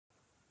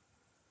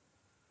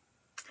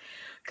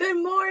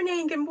Good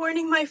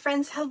morning, my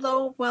friends.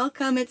 Hello,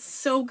 welcome. It's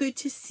so good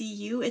to see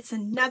you. It's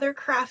another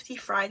Crafty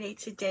Friday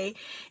today.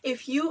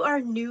 If you are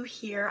new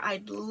here,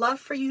 I'd love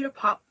for you to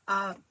pop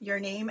your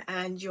name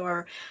and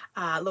your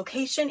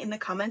location in the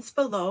comments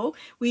below.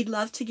 We'd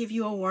love to give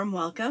you a warm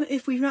welcome.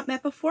 If we've not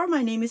met before,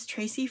 my name is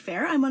Tracy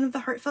Fair. I'm one of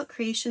the Heartfelt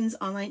Creations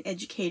online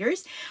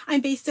educators.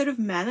 I'm based out of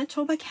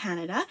Manitoba,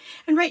 Canada,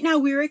 and right now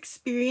we're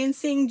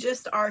experiencing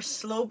just our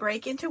slow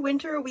break into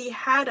winter. We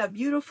had a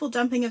beautiful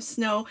dumping of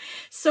snow.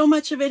 So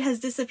much of it has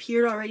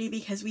disappeared already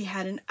because we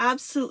had an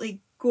absolutely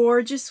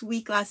gorgeous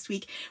week last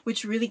week,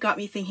 which really got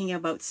me thinking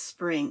about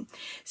spring.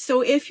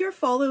 So if you're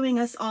following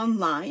us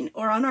online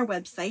or on our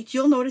website,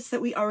 you'll notice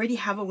that we already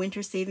have a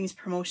winter savings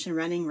promotion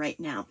running right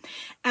now.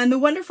 And the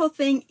wonderful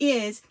thing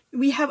is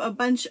we have a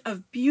bunch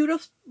of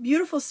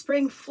beautiful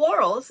spring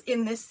florals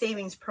in this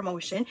savings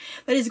promotion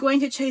that is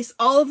going to chase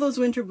all of those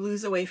winter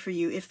blues away for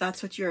you if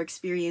that's what you're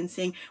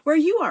experiencing where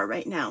you are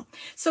right now.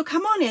 So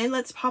come on in,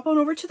 let's pop on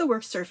over to the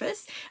work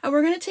surface and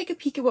we're going to take a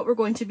peek at what we're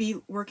going to be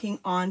working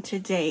on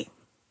today.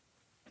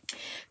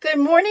 Good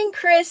morning,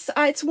 Chris.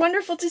 It's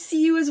wonderful to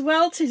see you as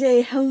well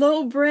today.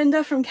 Hello,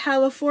 Brenda from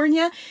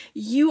California.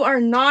 You are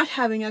not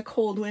having a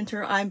cold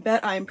winter, I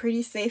bet. I'm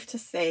pretty safe to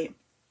say.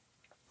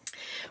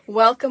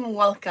 Welcome,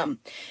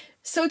 welcome.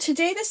 So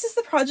today, this is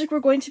the project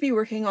we're going to be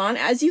working on.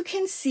 As you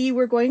can see,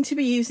 we're going to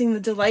be using the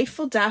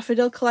Delightful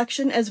Daffodil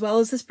collection as well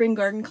as the Spring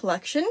Garden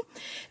collection.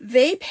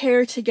 They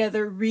pair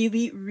together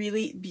really,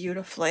 really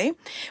beautifully.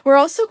 We're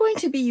also going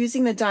to be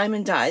using the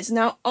diamond dies.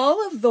 Now,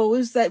 all of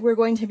those that we're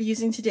going to be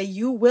using today,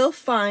 you will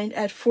find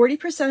at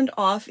 40%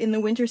 off in the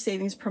winter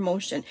savings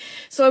promotion.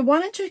 So I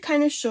wanted to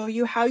kind of show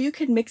you how you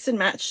could mix and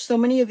match so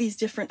many of these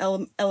different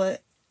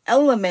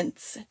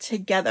elements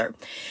together.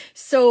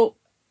 So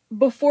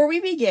before we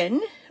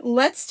begin,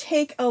 let's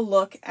take a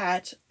look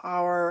at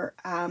our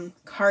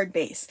card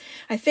base.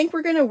 I think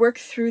we're going to work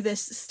through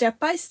this step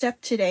by step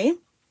today,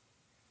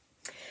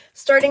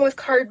 starting with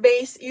card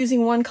base,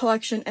 using one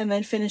collection, and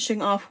then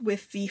finishing off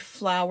with the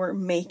flower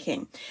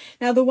making.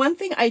 Now, the one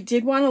thing I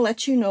did want to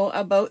let you know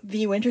about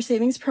the winter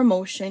savings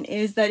promotion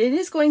is that it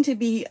is going to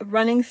be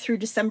running through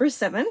December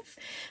 7th.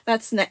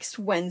 That's next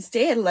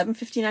Wednesday at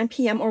 11:59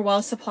 p.m. or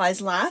while supplies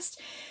last.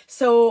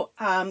 So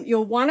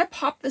you'll want to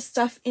pop the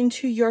stuff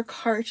into your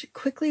cart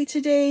quickly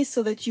today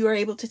so that you are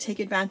able to take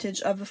advantage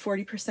of the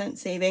 40%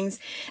 savings.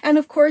 And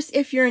of course,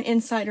 if you're an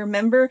insider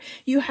member,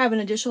 you have an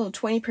additional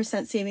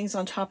 20% savings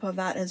on top of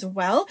that as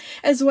well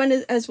as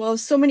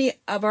so many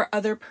of our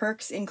other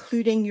perks,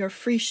 including your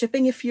free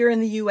shipping if you're in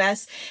the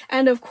US,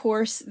 and of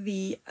course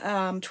the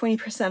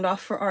 20%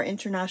 off for our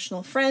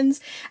international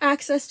friends,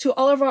 access to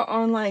all of our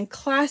online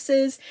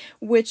classes,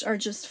 which are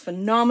just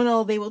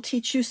phenomenal. They will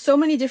teach you so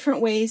many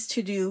different ways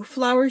to do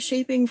flower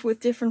shaping with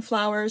different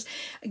flowers,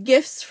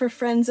 gifts for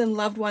friends and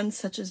loved ones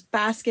such as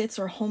baskets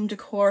or home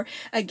decor.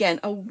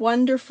 Again, a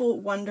wonderful,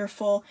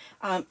 wonderful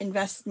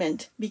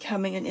investment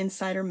becoming an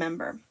insider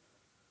member.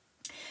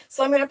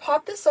 So I'm going to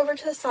pop this over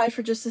to the side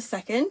for just a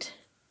second,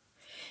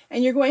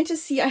 and you're going to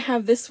see I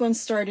have this one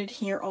started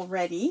here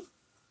already.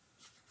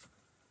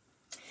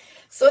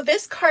 So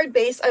this card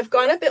base, I've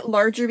gone a bit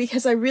larger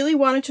because I really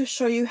wanted to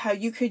show you how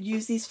you could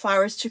use these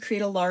flowers to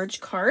create a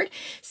large card,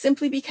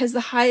 simply because the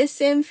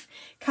hyacinth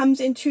comes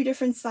in 2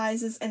 different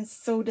sizes and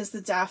so does the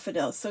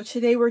daffodil. So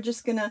today we're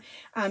just gonna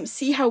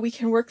see how we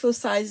can work those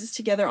sizes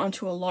together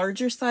onto a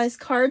larger size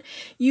card.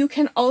 You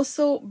can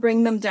also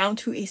bring them down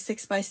to a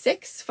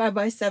 6x6,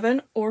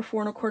 5x7, or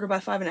 4 1/4 by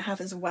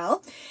 5.5 as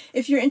well.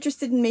 If you're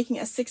interested in making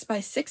a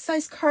 6x6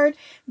 size card,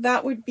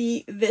 that would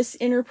be this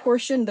inner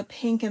portion, the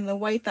pink and the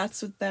white.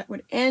 That's what that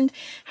would end.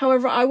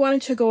 However, I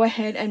wanted to go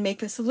ahead and make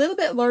this a little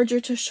bit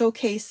larger to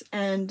showcase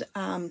and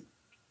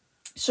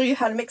show you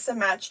how to mix and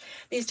match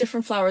these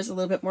different flowers a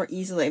little bit more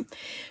easily.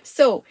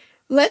 So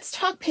let's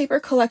talk paper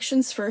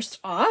collections first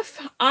off.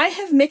 I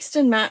have mixed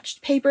and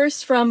matched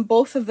papers from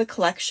both of the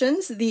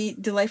collections, the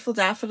Delightful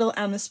Daffodil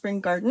and the Spring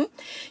Garden.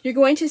 You're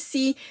going to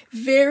see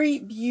very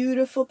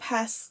beautiful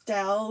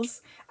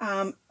pastels,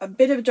 a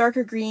bit of a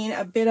darker green,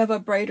 a bit of a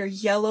brighter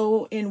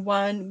yellow in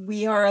one.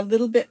 We are a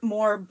little bit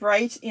more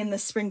bright in the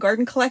Spring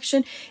Garden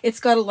collection. It's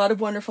got a lot of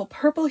wonderful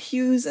purple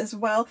hues as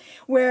well,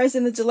 whereas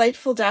in the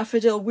Delightful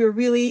Daffodil, we're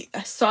really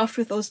soft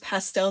with those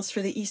pastels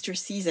for the Easter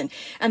season.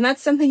 And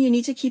that's something you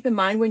need to keep in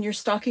mind when you're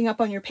stocking up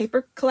on your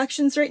paper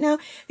collections right now.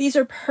 These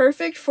are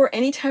perfect for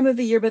any time of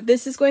the year, but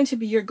this is going to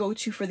be your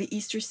go-to for the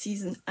Easter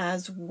season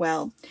as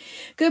well.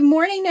 Good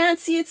morning,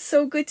 Nancy. It's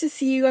so good to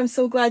see you. I'm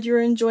so glad you're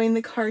enjoying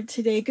the card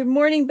today. Good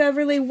morning,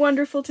 Beverly.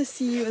 Wonderful to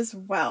see you as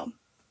well.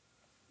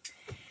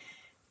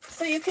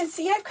 So you can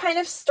see I've kind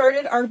of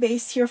started our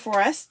base here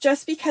for us,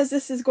 just because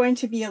this is going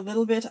to be a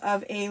little bit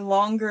of a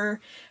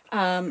longer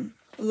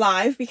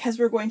live, because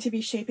we're going to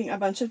be shaping a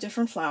bunch of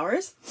different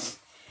flowers.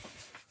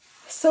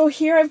 So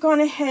here I've gone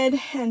ahead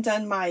and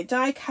done my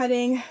die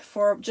cutting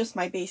for just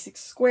my basic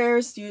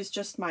squares, used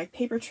just my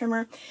paper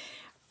trimmer.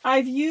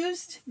 I've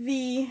used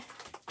the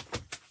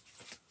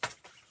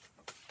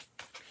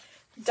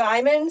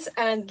diamonds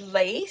and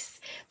lace.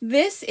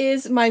 This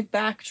is my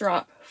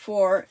backdrop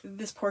for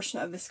this portion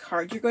of this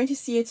card. You're going to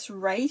see it's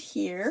right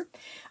here.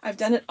 I've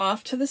done it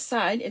off to the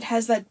side. It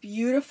has that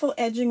beautiful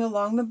edging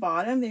along the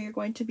bottom. There, you're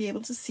going to be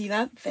able to see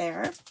that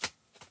there.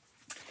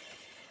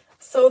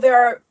 So there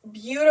are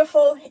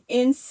beautiful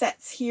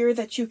insets here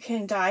that you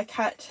can die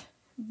cut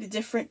the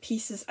different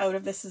pieces out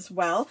of this as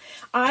well.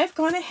 I've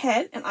gone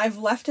ahead and I've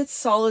left it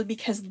solid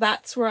because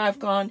that's where I've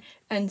gone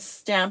and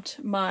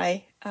stamped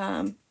my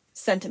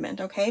sentiment,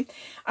 okay?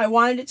 I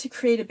wanted it to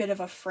create a bit of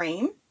a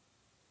frame.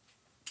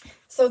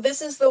 So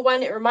this is the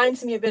one, it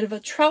reminds me a bit of a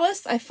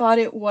trellis. I thought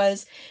it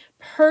was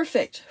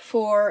perfect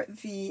for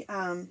the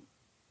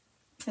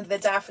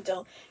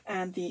daffodil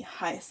and the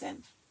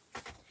hyacinth.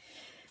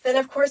 Then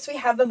of course we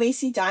have the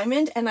lacy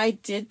diamond, and I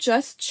did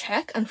just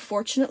check.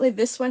 Unfortunately,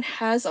 this one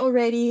has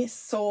already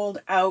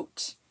sold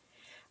out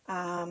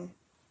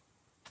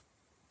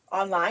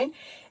online.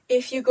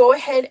 If you go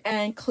ahead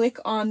and click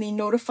on the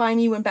notify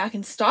me when back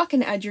in stock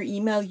and add your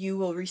email, you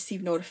will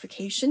receive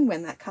notification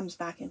when that comes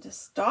back into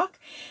stock.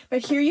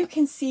 But here you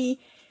can see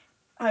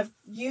I've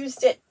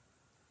used it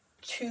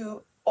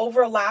to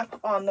overlap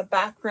on the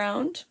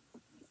background.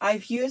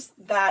 I've used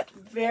that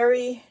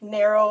very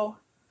narrow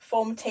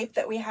foam tape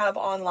that we have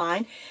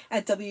online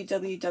at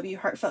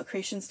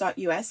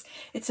www.heartfeltcreations.us.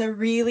 It's a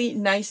really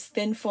nice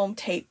thin foam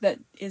tape that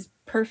is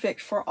perfect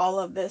for all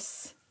of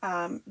this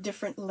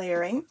different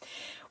layering.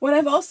 What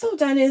I've also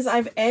done is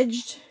I've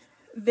edged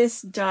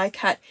this die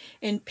cut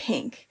in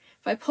pink.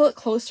 If I pull it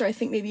closer, I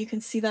think maybe you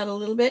can see that a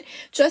little bit,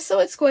 just so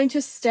it's going to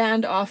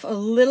stand off a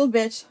little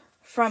bit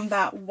from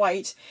that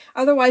white.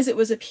 Otherwise it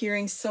was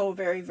appearing so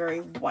very, very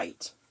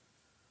white.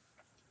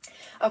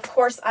 Of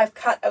course, I've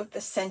cut out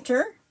the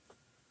center.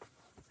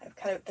 I've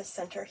cut out the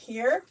center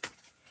here.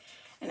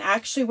 And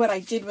actually what I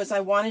did was I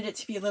wanted it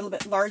to be a little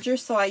bit larger,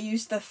 so I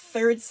used the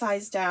third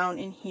size down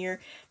in here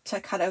to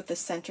cut out the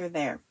center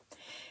there.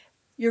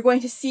 You're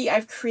going to see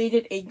I've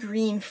created a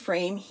green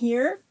frame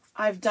here.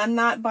 I've done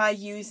that by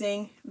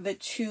using the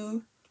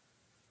two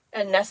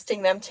and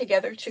nesting them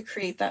together to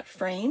create that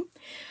frame.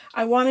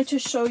 I wanted to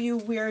show you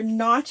we're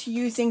not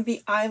using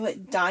the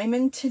eyelet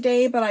diamond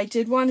today, but I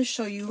did want to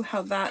show you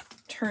how that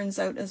turns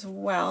out as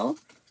well.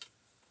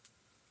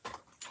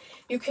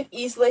 You could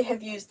easily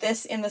have used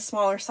this in the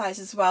smaller size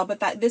as well, but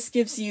this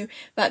gives you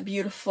that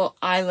beautiful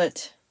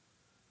eyelet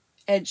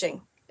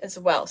edging as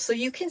well. So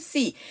you can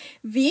see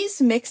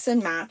these mix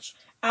and match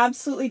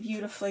absolutely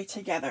beautifully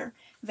together.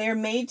 They're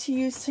made to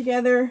use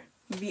together.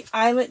 The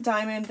eyelet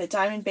diamond, the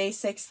diamond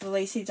basics, the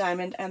lacy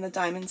diamond, and the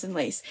diamonds and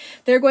lace.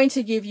 They're going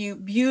to give you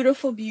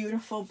beautiful,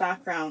 beautiful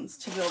backgrounds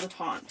to build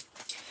upon.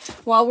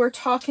 While we're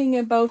talking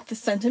about the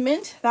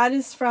sentiment, that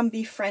is from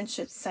the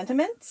Friendship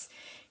Sentiments.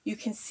 You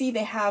can see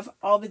they have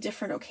all the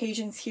different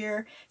occasions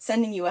here.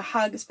 Sending you a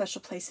hug, a special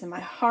place in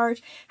my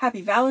heart.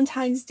 Happy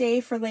Valentine's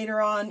Day for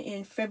later on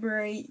in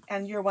February.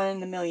 And You're One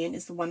in a Million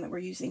is the one that we're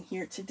using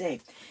here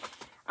today.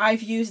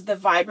 I've used the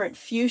Vibrant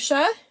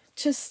Fuchsia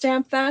to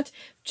stamp that,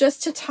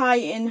 just to tie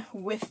in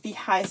with the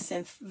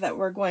hyacinth that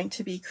we're going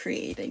to be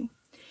creating.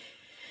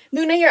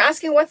 Luna, you're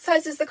asking what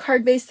size is the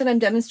card base that I'm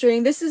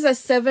demonstrating. This is a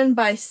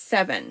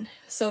 7x7.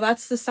 So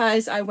that's the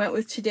size I went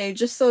with today,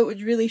 just so it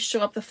would really show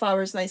up the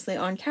flowers nicely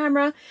on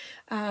camera.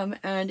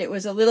 And it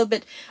was a little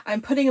bit,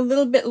 I'm putting a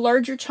little bit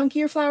larger,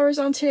 chunkier flowers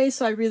on today,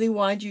 so I really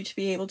wanted you to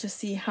be able to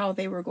see how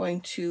they were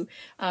going to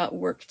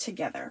work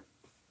together.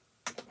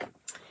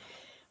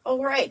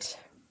 All right.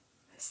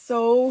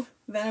 So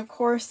then, of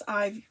course,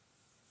 I've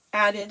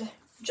added,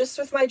 just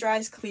with my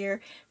dries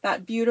clear,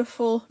 that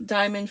beautiful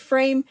diamond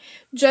frame,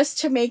 just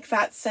to make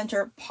that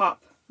center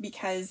pop,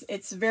 because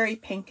it's very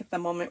pink at the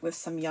moment with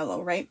some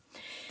yellow, right?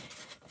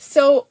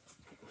 So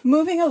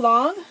moving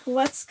along,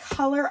 let's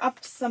color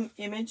up some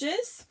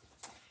images.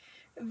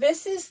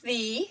 This is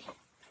the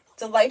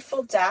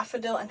Delightful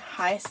Daffodil and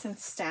Hyacinth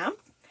stamp.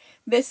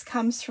 This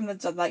comes from the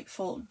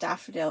Delightful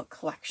Daffodil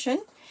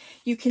collection.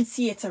 You can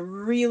see it's a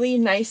really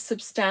nice,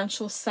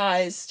 substantial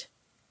sized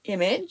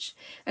image,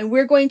 and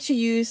we're going to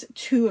use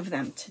 2 of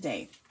them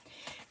today.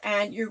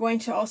 And you're going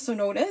to also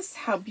notice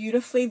how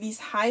beautifully these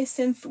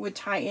hyacinth would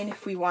tie in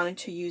if we wanted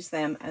to use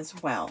them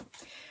as well.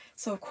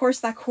 So of course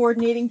that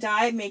coordinating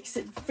die makes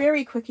it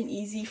very quick and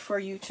easy for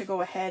you to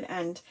go ahead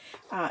and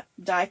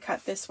die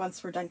cut this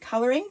once we're done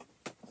coloring.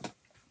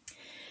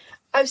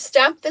 I've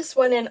stamped this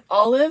one in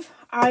olive.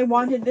 I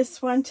wanted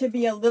this one to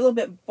be a little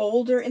bit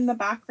bolder in the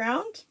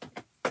background.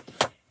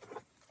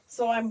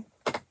 So I'm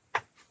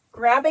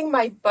grabbing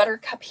my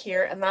buttercup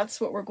here, and that's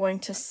what we're going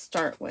to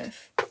start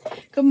with.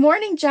 Good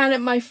morning,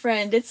 Janet, my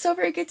friend. It's so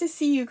very good to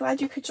see you.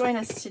 Glad you could join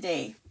us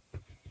today.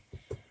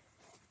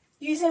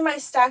 Using my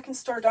Stack and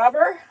Store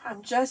dauber,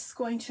 I'm just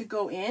going to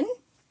go in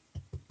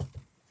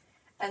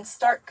and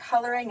start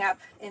coloring up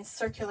in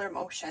circular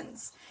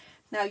motions.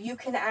 Now you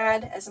can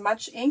add as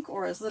much ink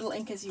or as little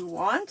ink as you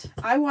want.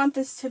 I want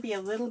this to be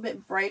a little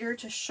bit brighter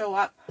to show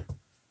up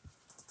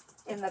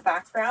in the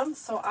background,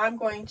 so I'm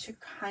going to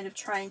kind of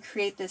try and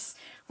create this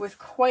with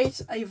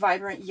quite a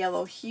vibrant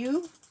yellow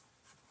hue.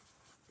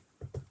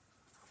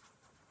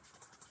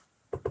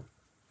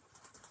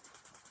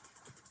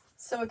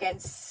 So again,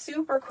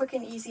 super quick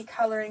and easy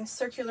coloring,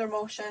 circular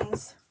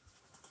motions.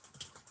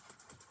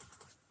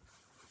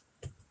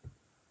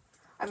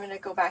 I'm going to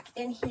go back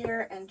in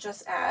here and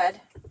just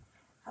add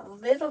a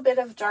little bit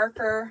of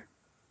darker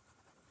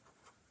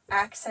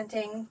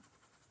accenting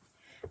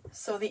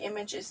so the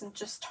image isn't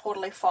just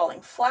totally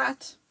falling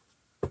flat.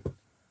 A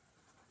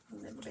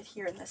little bit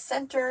here in the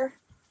center.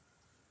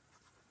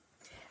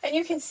 And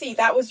you can see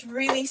that was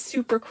really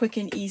super quick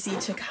and easy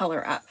to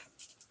color up.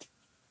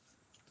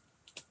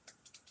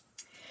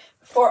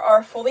 For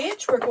our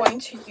foliage, we're going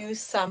to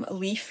use some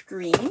leaf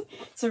green.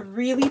 It's a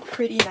really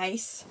pretty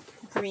nice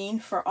green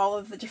for all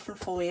of the different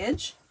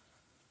foliage.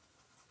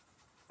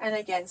 And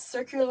again,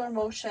 circular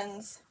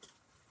motions,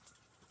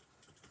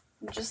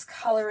 just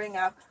coloring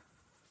up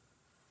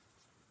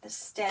the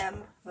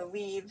stem, the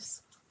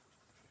leaves.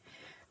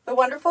 The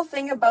wonderful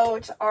thing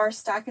about our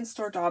Stack and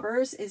Store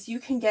daubers is you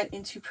can get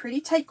into pretty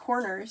tight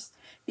corners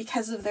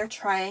because of their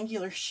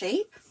triangular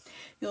shape.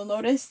 You'll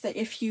notice that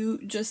if you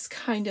just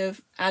kind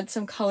of add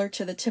some color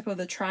to the tip of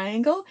the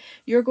triangle,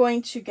 you're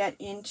going to get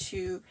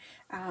into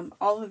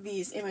all of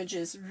these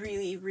images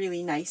really,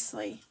 really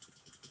nicely.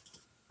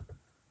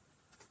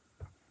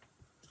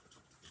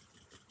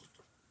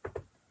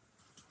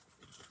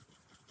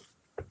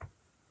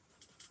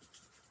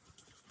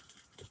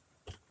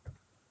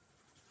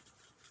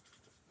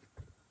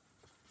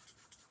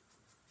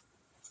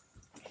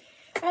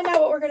 And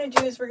now what we're going to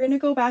do is we're going to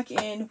go back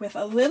in with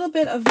a little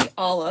bit of the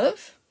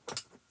olive.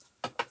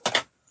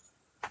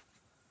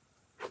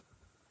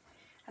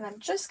 And I'm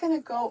just going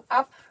to go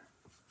up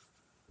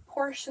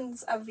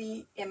portions of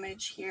the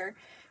image here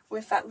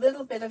with that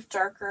little bit of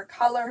darker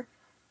color.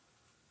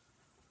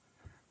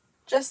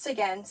 Just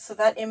again, so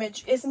that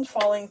image isn't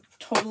falling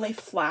totally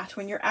flat.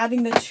 When you're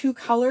adding the two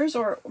colors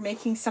or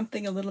making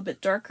something a little bit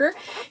darker,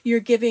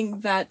 you're giving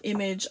that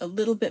image a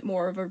little bit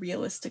more of a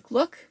realistic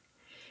look.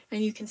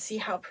 And you can see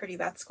how pretty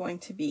that's going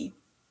to be.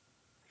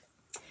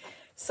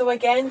 So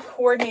again,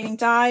 coordinating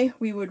die,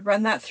 we would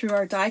run that through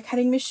our die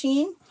cutting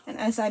machine. And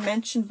as I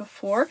mentioned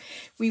before,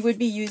 we would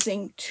be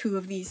using 2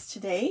 of these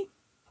today.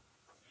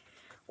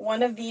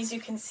 One of these you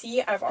can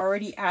see I've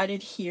already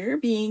added here,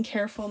 being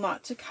careful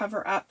not to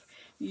cover up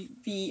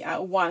the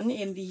 1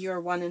 in the You're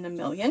One in a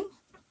Million.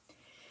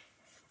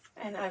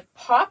 And I've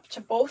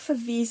popped both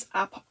of these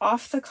up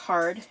off the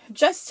card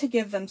just to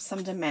give them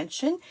some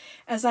dimension.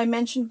 As I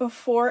mentioned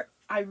before,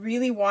 I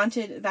really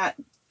wanted that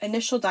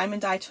initial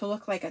diamond die to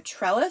look like a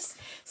trellis,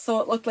 so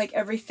it looked like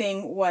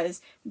everything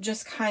was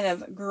just kind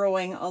of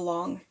growing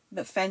along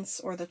the fence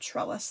or the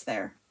trellis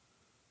there.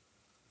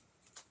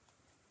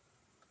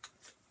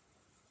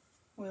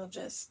 We'll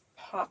just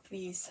pop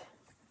these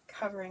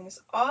coverings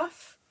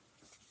off.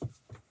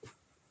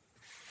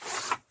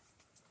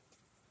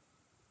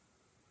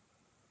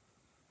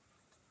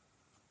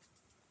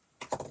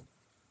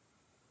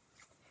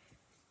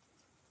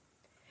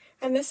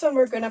 And this one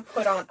we're going to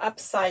put on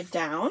upside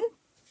down.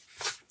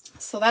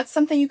 So that's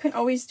something you can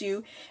always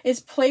do,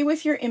 is play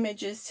with your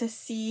images to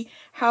see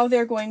how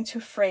they're going to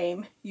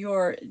frame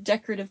your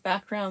decorative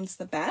backgrounds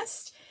the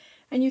best.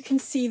 And you can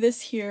see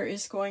this here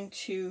is going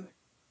to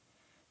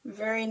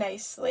very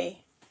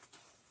nicely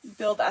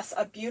build us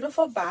a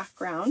beautiful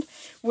background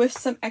with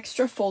some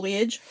extra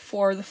foliage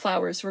for the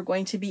flowers we're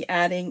going to be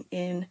adding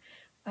in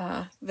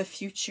the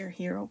future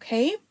here,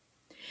 okay?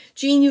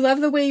 Jean, you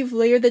love the way you've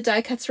layered the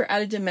die cuts for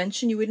added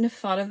dimension. You wouldn't have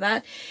thought of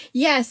that.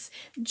 Yes,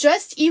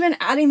 just even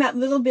adding that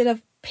little bit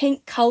of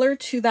pink color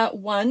to that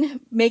one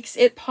makes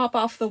it pop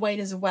off the white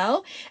as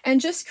well. And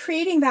just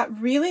creating that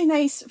really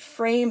nice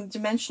frame,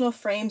 dimensional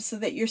frame, so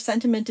that your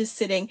sentiment is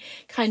sitting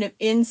kind of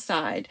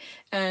inside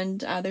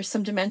and there's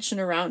some dimension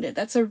around it.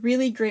 That's a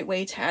really great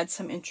way to add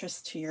some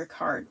interest to your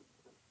card.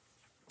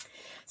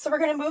 So we're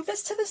going to move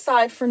this to the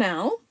side for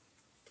now.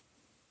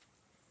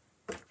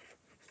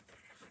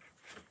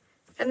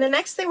 And the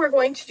next thing we're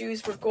going to do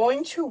is we're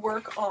going to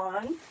work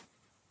on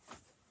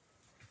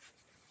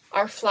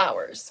our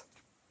flowers.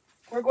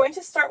 We're going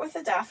to start with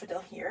the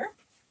daffodil here.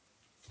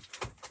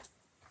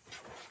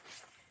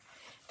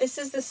 This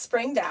is the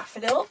spring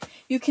daffodil.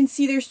 You can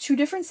see there's 2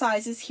 different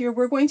sizes here.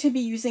 We're going to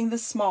be using the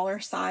smaller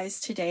size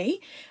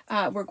today.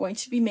 We're going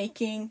to be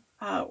making,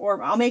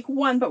 or I'll make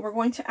 1, but we're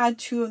going to add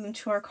 2 of them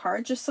to our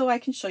card just so I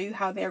can show you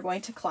how they're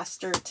going to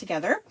cluster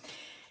together.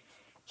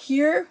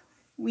 Here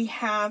we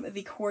have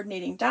the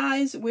coordinating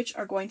dies, which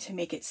are going to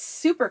make it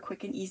super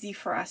quick and easy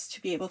for us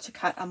to be able to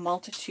cut a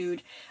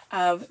multitude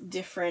of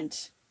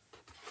different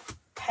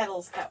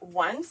petals at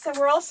once. And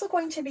we're also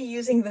going to be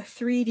using the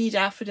 3D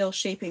daffodil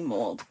shaping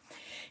mold.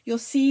 You'll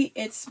see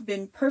it's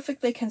been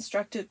perfectly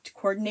constructed to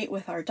coordinate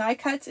with our die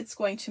cuts. It's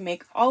going to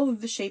make all of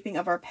the shaping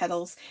of our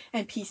petals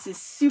and pieces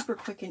super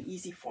quick and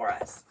easy for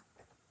us.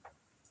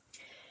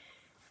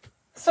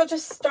 So to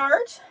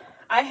start,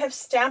 I have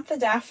stamped the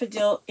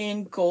daffodil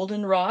in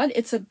goldenrod.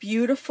 It's a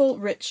beautiful,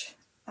 rich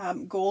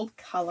gold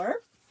color.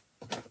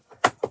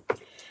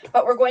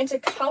 But we're going to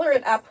color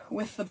it up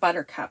with the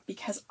buttercup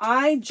because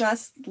I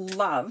just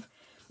love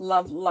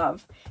love,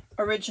 love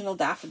original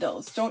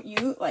daffodils. Don't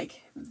you?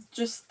 Like,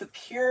 just the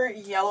pure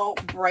yellow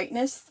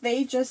brightness.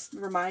 They just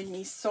remind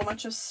me so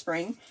much of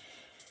spring.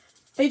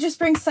 They just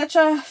bring such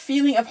a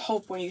feeling of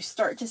hope when you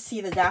start to see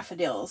the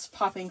daffodils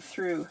popping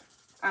through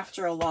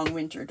after a long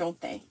winter, don't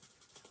they?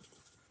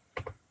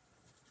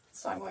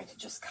 So I'm going to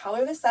just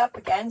color this up.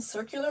 Again,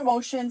 circular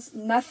motions,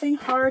 nothing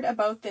hard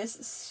about this,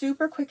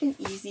 super quick and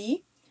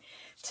easy.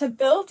 To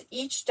build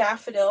each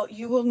daffodil,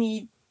 you will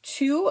need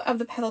 2 of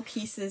the petal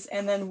pieces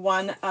and then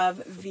 1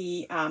 of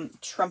the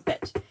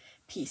trumpet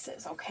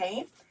pieces,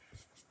 okay?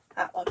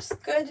 That looks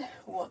good.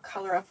 We'll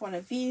color up one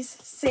of these.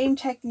 Same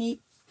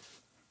technique,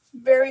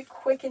 very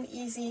quick and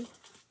easy,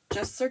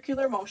 just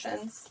circular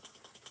motions.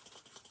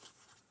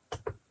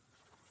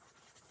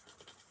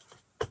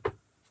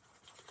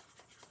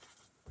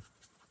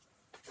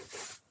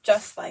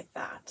 Just like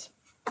that.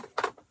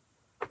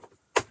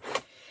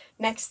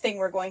 Next thing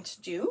we're going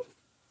to do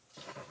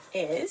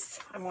is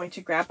I'm going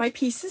to grab my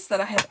pieces that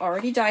I have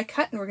already die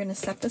cut, and we're going to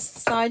set this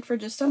aside for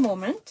just a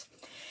moment.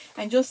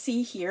 And you'll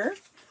see here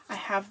I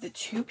have the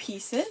 2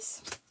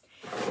 pieces.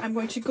 I'm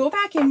going to go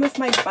back in with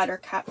my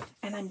buttercup,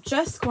 and I'm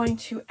just going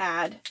to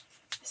add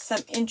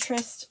some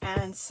interest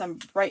and some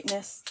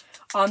brightness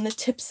on the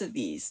tips of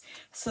these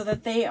so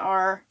that they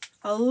are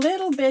a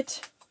little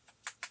bit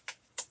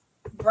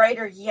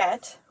brighter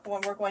yet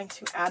when we're going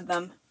to add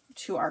them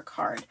to our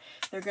card.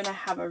 They're going to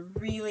have a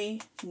really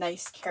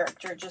nice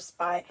character just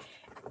by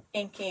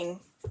inking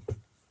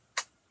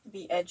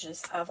the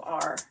edges of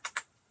our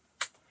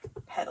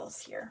petals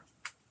here.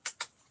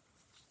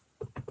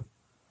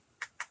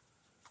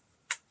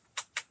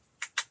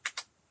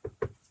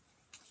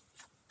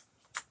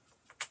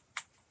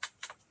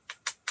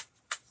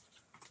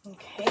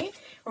 Okay,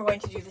 we're going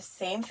to do the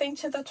same thing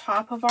to the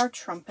top of our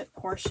trumpet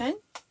portion.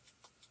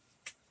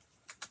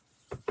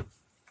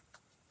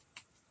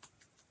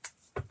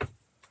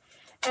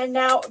 And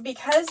now,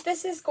 because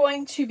this is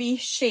going to be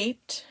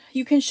shaped,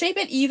 you can shape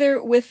it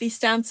either with the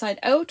stamp side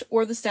out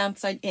or the stamp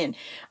side in.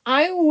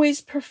 I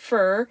always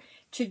prefer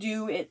to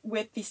do it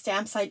with the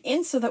stamp side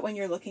in so that when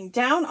you're looking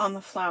down on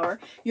the flower,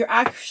 you're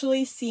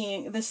actually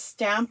seeing the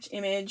stamped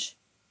image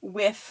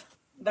with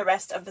the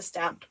rest of the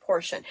stamped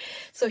portion.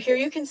 So here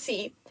you can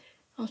see,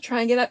 I'll try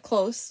and get up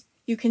close,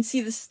 you can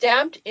see the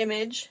stamped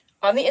image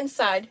on the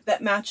inside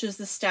that matches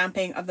the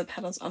stamping of the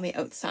petals on the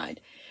outside.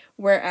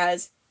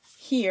 Whereas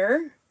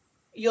here,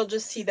 you'll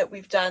just see that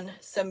we've done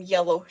some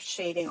yellow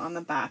shading on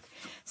the back.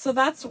 So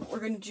that's what we're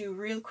going to do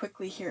real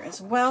quickly here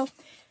as well.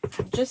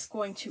 I'm just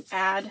going to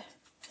add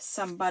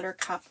some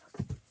buttercup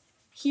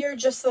here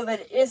just so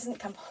that it isn't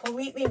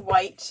completely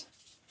white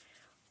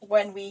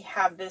when we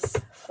have this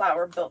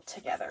flower built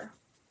together.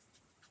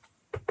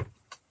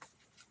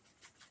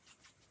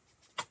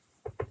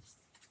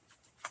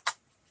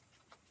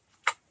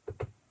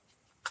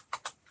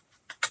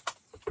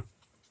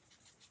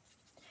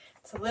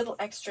 A little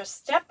extra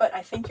step, but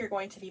I think you're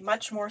going to be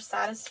much more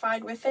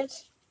satisfied with it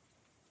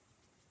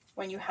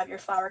when you have your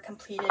flower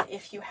completed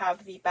if you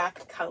have the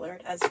back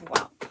colored as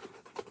well.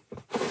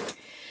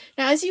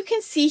 Now, as you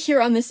can see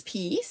here on this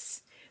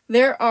piece,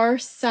 there are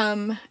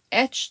some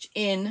etched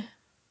in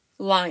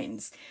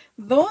lines.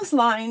 Those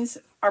lines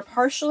are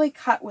partially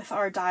cut with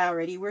our die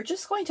already. We're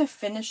just going to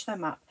finish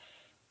them up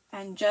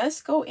and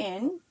just go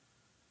in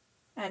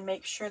and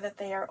make sure that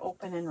they are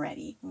open and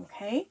ready,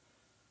 okay?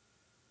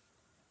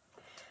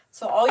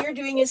 So all you're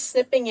doing is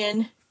snipping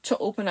in to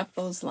open up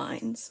those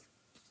lines.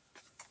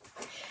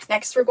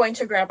 Next, we're going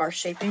to grab our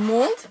shaping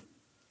mold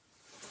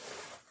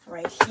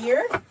right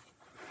here.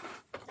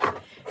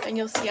 And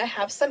you'll see I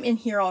have some in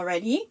here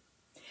already.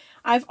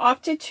 I've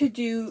opted to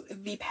do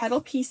the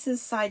petal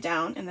pieces side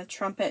down and the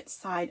trumpet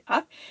side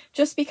up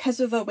just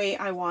because of the way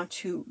I want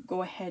to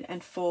go ahead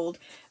and fold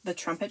the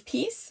trumpet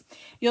piece.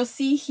 You'll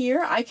see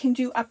here I can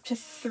do up to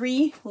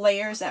 3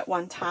 layers at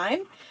one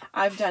time.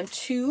 I've done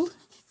 2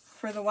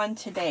 for the one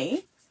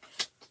today,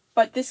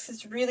 but this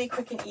is really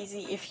quick and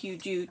easy if you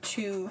do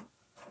 2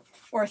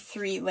 or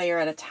 3 layer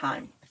at a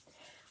time.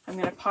 I'm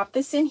going to pop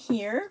this in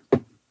here.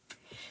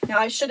 Now,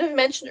 I should have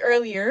mentioned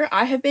earlier,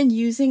 I have been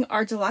using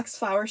our deluxe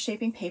flower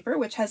shaping paper,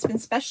 which has been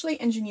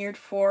specially engineered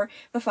for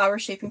the flower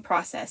shaping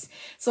process.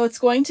 So it's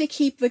going to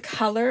keep the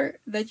color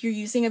that you're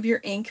using of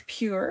your ink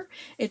pure.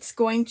 It's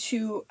going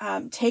to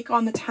take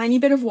on the tiny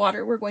bit of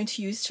water we're going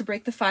to use to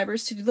break the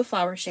fibers to do the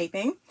flower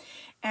shaping.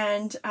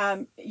 And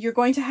you're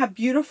going to have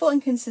beautiful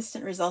and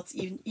consistent results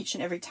each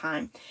and every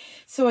time.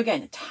 So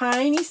again,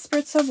 tiny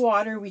spritz of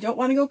water. We don't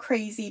want to go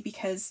crazy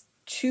because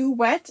too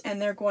wet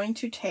and they're going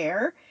to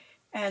tear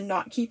and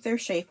not keep their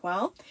shape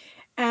well.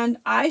 And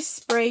I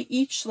spray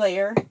each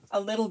layer a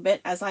little bit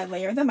as I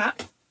layer them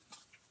up.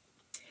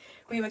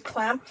 We would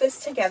clamp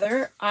this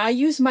together. I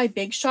use my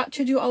Big Shot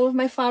to do all of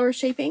my flower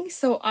shaping.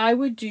 So I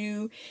would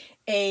do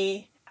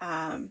a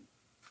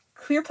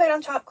clear plate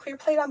on top, clear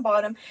plate on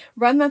bottom,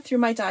 run that through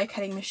my die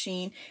cutting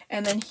machine,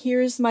 and then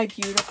here's my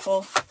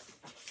beautiful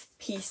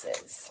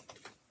pieces.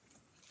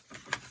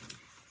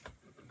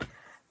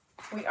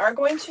 We are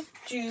going to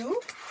do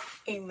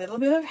a little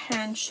bit of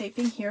hand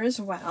shaping here as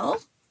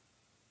well.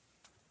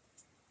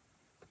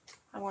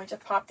 I'm going to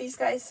pop these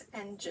guys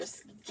and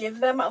just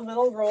give them a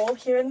little roll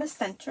here in the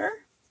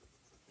center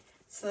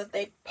so that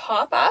they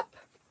pop up.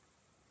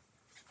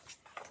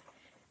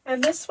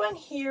 And this one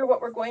here,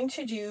 what we're going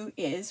to do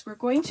is we're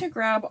going to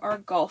grab our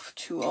golf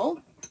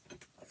tool,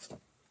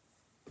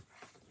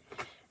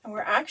 and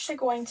we're actually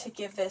going to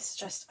give this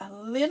just a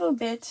little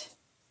bit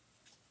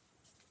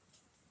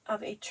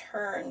of a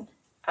turn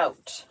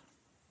out.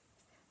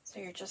 So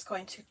you're just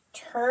going to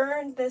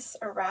turn this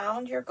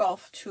around your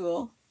golf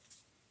tool.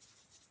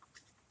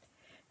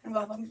 And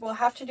we'll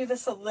have to do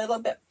this a little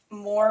bit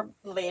more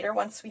later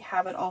once we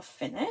have it all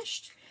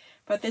finished,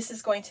 but this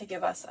is going to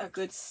give us a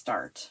good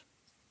start.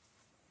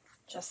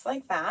 Just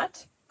like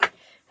that.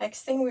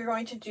 Next thing we're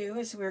going to do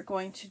is we're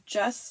going to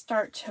just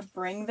start to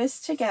bring this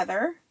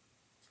together,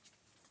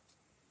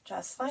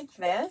 just like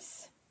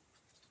this.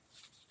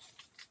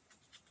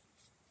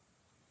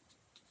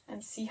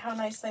 And see how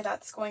nicely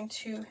that's going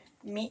to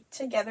meet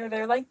together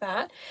there like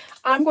that.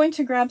 I'm going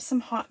to grab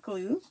some hot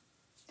glue.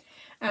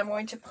 I'm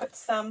going to put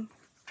some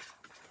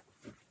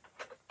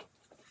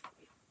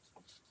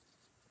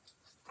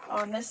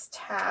on this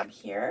tab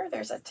here.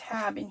 There's a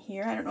tab in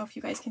here. I don't know if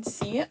you guys can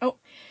see it. Oh,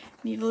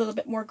 need a little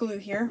bit more glue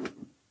here.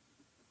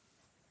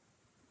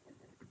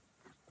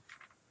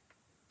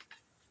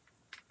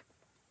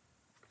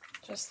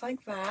 Just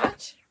like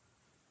that.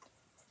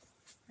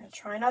 I'm going to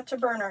try not to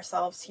burn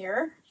ourselves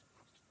here.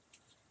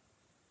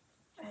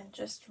 And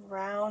just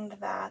round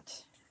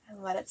that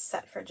and let it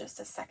set for just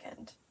a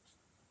second.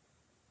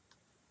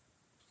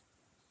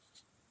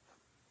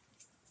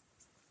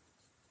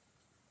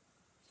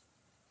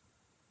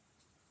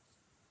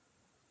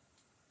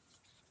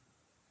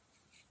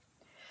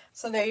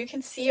 So there you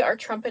can see our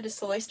trumpet is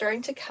slowly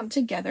starting to come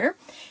together.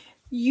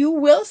 You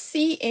will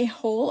see a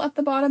hole at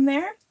the bottom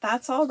there.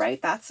 That's all right.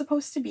 That's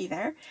supposed to be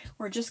there.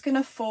 We're just going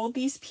to fold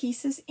these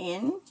pieces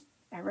in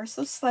ever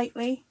so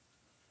slightly,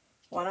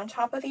 one on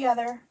top of the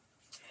other.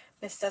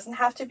 This doesn't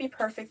have to be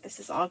perfect. This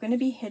is all going to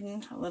be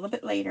hidden a little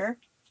bit later.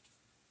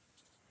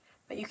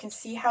 But you can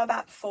see how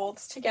that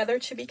folds together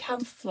to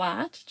become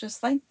flat,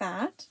 just like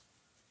that.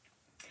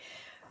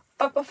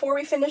 But before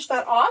we finish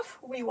that off,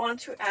 we want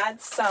to add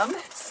some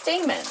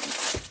stamens.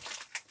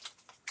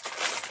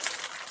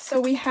 So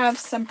we have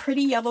some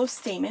pretty yellow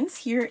stamens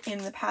here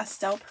in the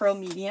pastel pearl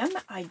medium.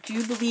 I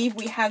do believe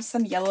we have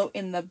some yellow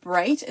in the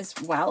bright as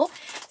well.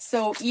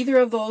 So either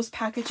of those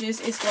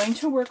packages is going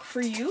to work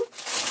for you.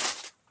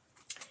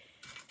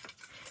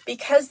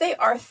 Because they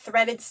are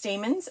threaded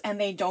stamens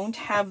and they don't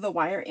have the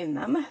wire in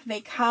them,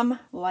 they come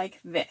like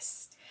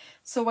this.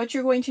 So what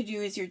you're going to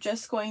do is you're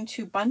just going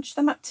to bunch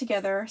them up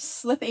together,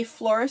 slip a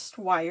florist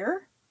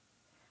wire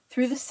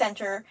through the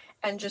center,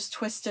 and just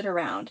twist it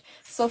around.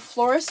 So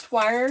florist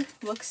wire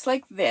looks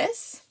like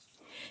this.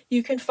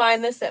 You can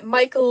find this at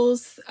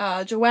Michael's,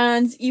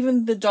 Joann's,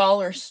 even the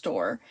dollar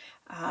store.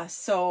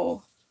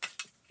 So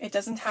it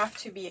doesn't have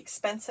to be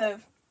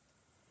expensive.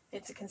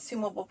 It's a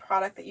consumable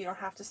product that you don't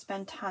have to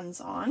spend tons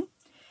on.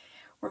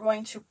 We're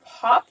going to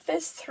pop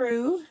this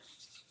through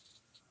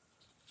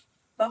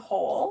the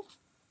hole.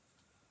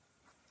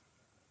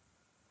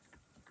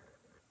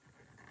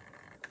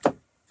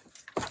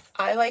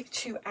 I like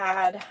to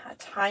add a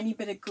tiny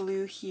bit of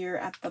glue here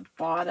at the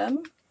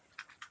bottom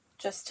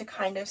just to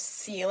kind of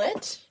seal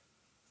it.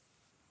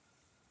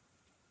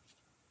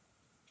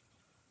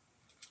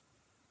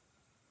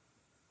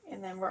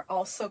 And then we're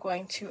also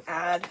going to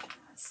add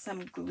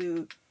some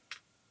glue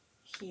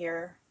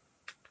here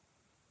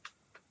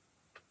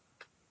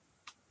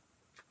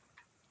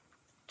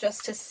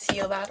just to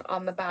seal that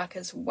on the back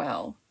as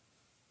well.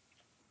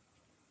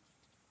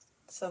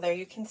 So there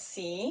you can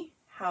see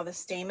how the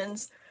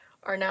stamens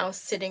are now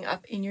sitting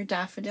up in your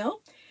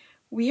daffodil.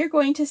 We are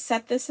going to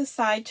set this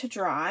aside to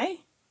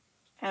dry,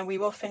 and we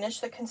will finish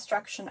the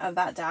construction of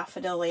that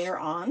daffodil later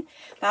on.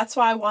 That's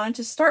why I wanted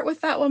to start with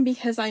that one,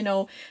 because I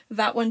know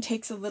that one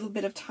takes a little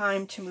bit of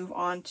time to move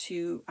on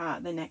to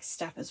the next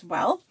step as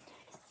well.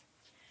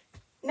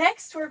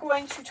 Next, we're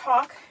going to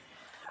talk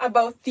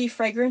about the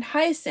fragrant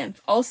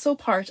hyacinth, also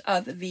part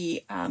of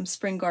the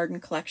Spring Garden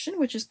collection,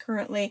 which is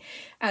currently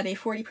at a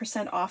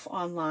 40% off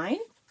online.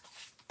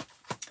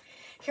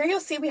 Here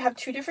you'll see we have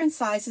 2 different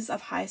sizes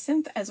of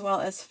hyacinth, as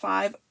well as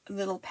 5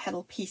 little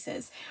petal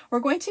pieces. We're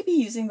going to be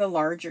using the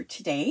larger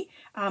today.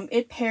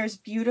 It pairs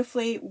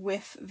beautifully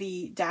with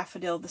the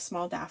daffodil, the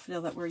small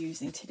daffodil that we're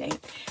using today.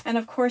 And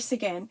of course,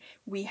 again,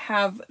 we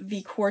have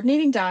the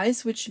coordinating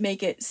dies, which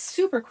make it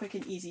super quick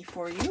and easy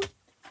for you,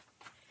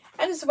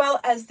 and as well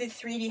as the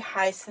 3D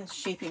hyacinth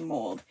shaping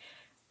mold.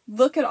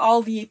 Look at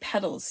all the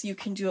petals you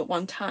can do at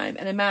one time,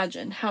 and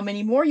imagine how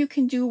many more you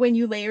can do when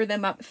you layer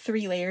them up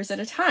 3 layers at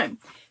a time.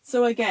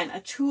 So again, a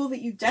tool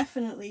that you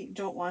definitely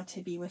don't want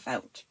to be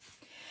without.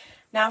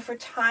 Now, for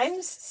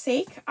time's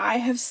sake, I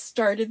have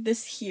started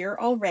this here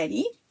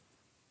already.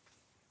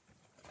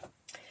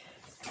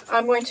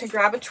 I'm going to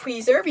grab a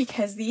tweezer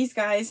because these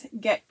guys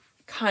get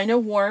kind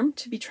of warm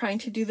to be trying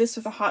to do this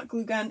with a hot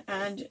glue gun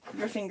and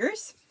your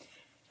fingers.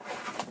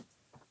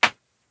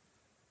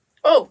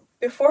 Oh,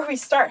 before we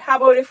start, how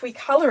about if we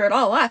color it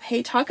all up?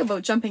 Hey, talk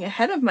about jumping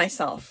ahead of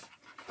myself.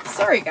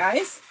 Sorry,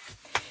 guys.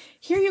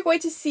 Here you're going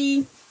to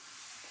see,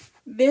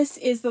 this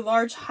is the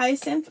large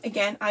hyacinth.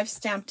 Again, I've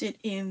stamped it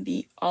in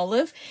the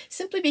olive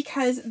simply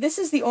because this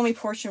is the only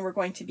portion we're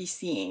going to be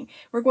seeing.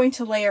 We're going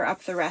to layer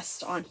up the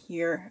rest on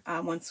here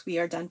once we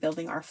are done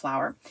building our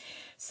flower.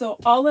 So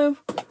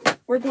olive,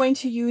 we're going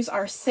to use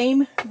our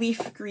same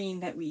leaf green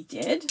that we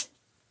did.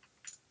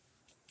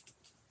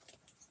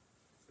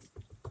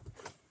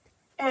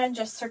 And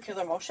just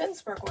circular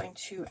motions, we're going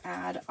to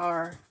add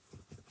our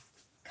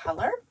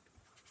color.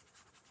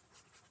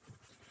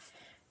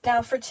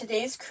 Now for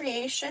today's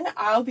creation,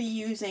 I'll be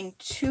using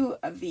 2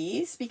 of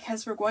these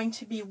because we're going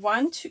to be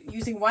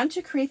using one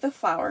to create the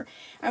flower,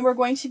 and we're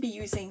going to be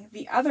using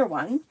the other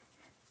one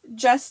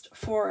just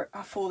for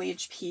a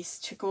foliage piece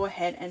to go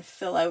ahead and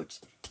fill out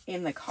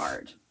in the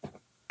card.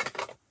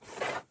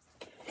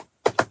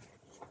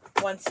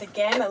 Once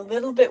again, a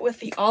little bit with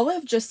the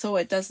olive just so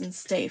it doesn't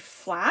stay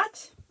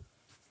flat.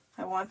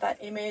 I want that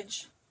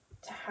image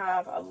to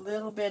have a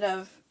little bit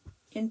of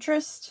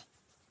interest.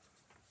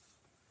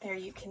 There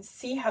you can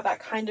see how that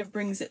kind of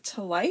brings it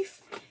to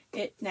life.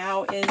 It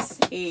now is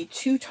a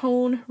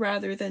 2-tone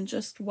rather than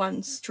just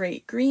one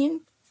straight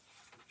green.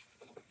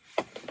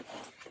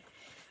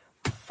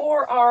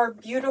 For our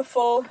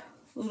beautiful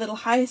little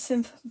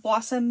hyacinth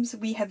blossoms,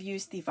 we have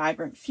used the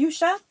vibrant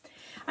fuchsia.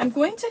 I'm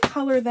going to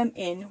color them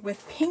in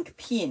with pink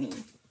peony.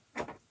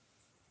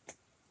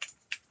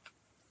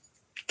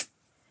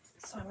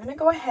 So I'm going to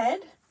go ahead,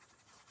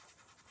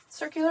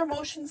 circular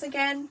motions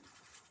again,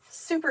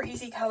 super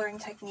easy coloring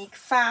technique,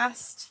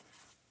 fast,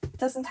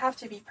 doesn't have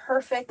to be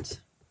perfect.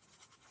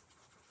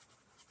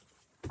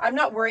 I'm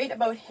not worried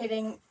about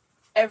hitting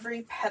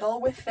every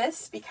petal with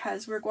this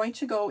because we're going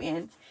to go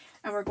in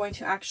and we're going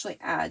to actually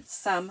add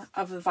some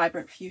of the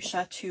vibrant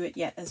fuchsia to it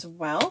yet as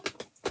well.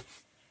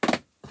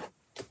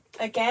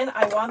 Again,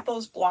 I want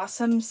those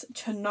blossoms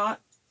to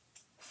not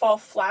fall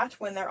flat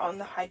when they're on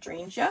the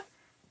hydrangea,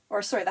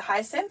 or sorry, the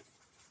hyacinth.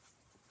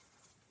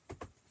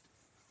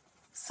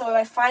 So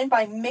I find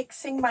by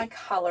mixing my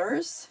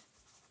colors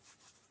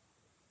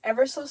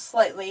ever so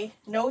slightly,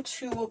 no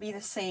 2 will be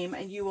the same,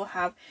 and you will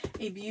have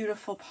a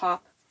beautiful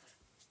pop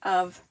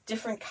of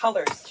different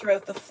colors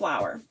throughout the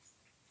flower.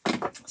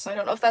 So I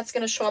don't know if that's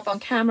going to show up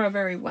on camera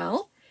very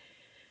well,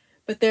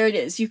 but there it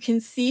is. You can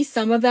see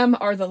some of them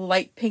are the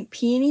light pink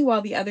peony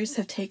while the others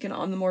have taken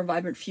on the more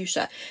vibrant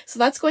fuchsia. So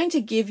that's going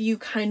to give you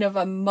kind of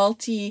a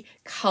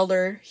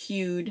multi-color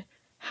hued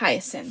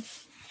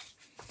hyacinth.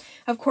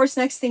 Of course,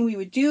 next thing we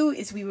would do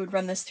is we would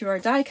run this through our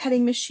die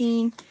cutting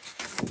machine.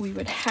 We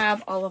would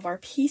have all of our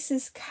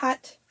pieces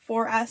cut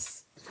for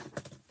us.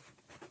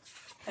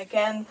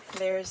 Again,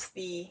 there's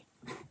the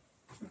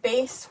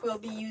base we'll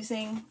be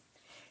using.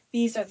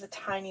 These are the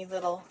tiny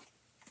little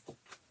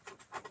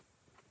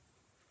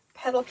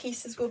petal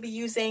pieces we'll be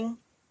using.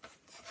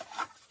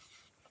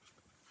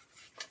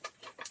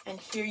 And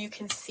here you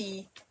can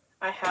see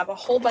I have a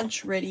whole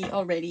bunch ready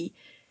already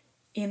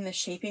in the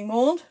shaping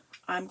mold.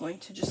 I'm going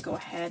to just go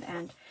ahead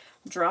and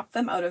drop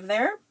them out of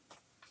there.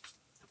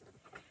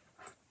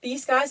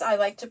 These guys I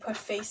like to put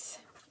face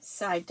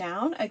side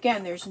down.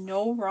 Again, there's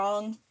no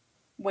wrong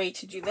way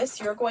to do this.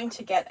 You're going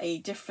to get a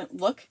different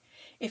look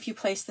if you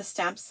place the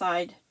stamp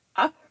side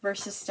up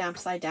versus stamp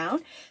side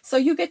down. So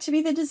you get to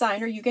be the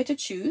designer, you get to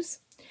choose.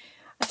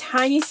 A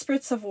tiny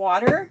spritz of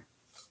water.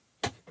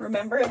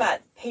 Remember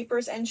that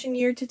paper's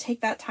engineered to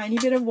take that tiny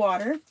bit of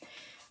water.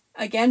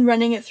 Again,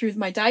 running it through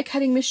my die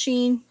cutting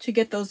machine to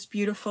get those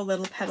beautiful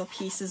little petal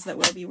pieces that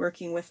we'll be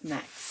working with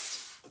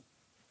next.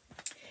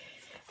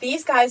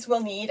 These guys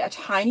will need a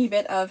tiny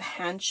bit of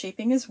hand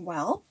shaping as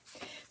well.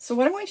 So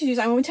what I'm going to do is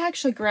I'm going to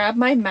actually grab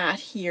my mat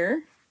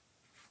here.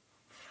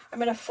 I'm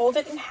going to fold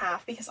it in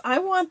half because I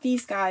want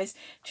these guys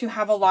to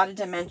have a lot of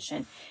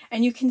dimension.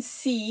 And you can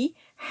see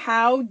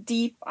how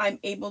deep I'm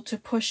able to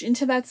push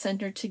into that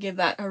center to give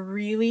that a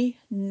really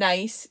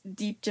nice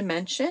deep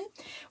dimension.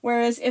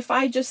 Whereas if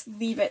I just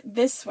leave it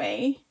this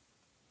way,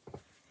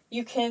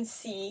 you can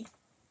see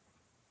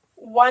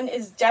one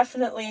is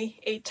definitely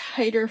a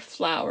tighter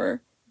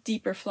flower,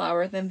 deeper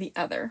flower than the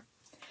other.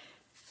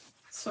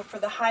 So for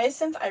the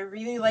hyacinth, I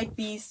really like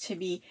these to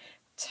be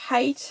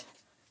tight,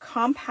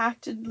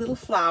 compacted little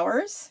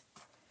flowers.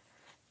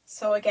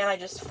 So again, I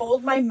just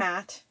fold my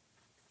mat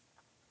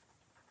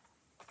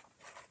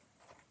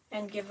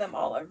and give them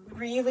all a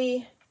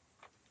really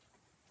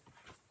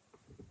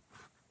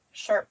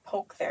sharp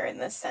poke there in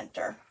the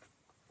center.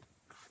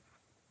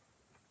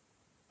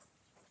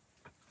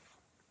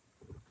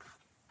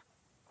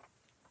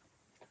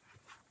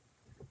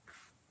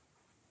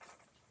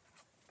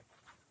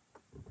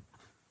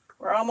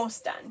 We're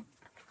almost done.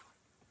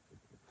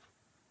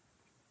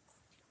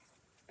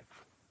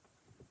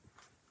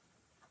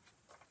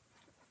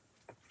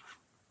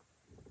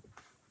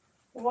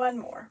 One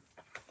more.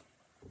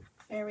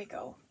 There we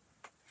go.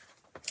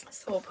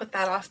 So we'll put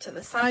that off to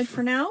the side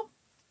for now.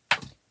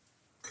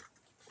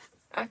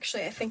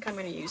 Actually, I think I'm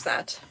going to use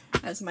that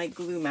as my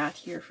glue mat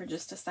here for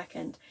just a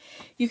second.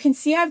 You can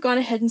see I've gone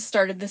ahead and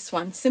started this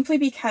one simply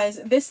because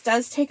this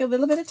does take a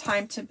little bit of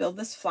time to build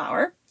this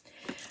flower.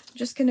 I'm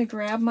just going to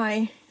grab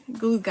my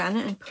glue gun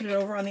and put it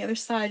over on the other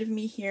side of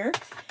me here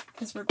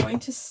because we're going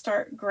to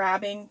start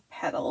grabbing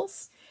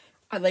petals.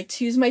 I like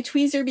to use my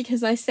tweezer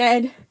because as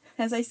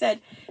I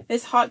said,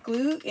 this hot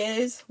glue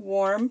is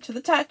warm to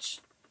the touch.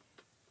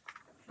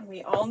 And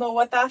we all know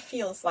what that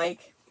feels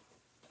like.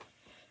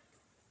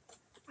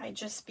 I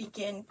just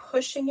begin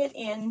pushing it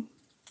in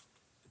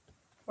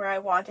where I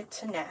want it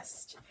to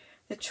nest.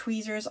 The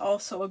tweezer is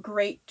also a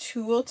great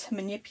tool to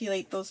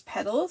manipulate those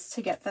petals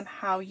to get them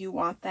how you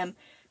want them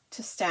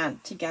to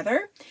stand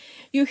together.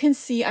 You can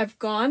see I've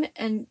gone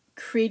and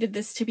created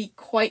this to be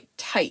quite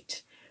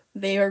tight.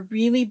 They are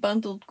really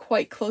bundled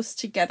quite close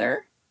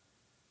together.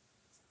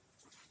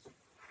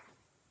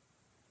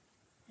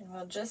 And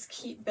we'll just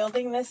keep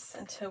building this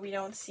until we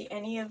don't see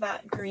any of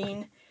that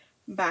green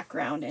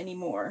background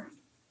anymore.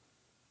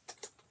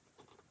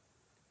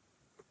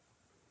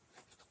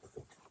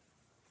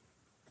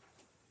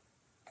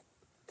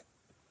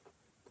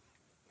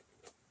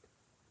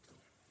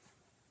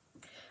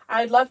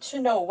 I'd love to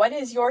know, what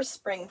is your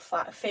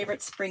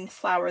favorite spring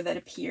flower that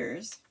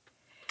appears?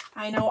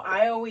 I know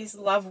I always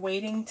love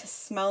waiting to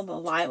smell the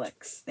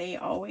lilacs. They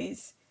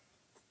always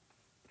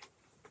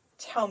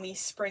tell me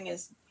spring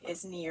is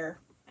near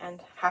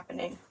and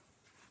happening.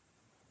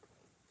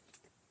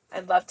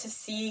 I'd love to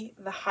see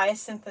the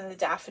hyacinth and the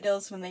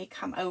daffodils when they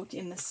come out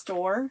in the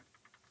store.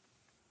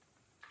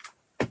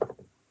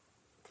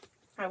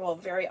 I will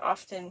very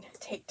often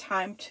take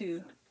time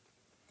to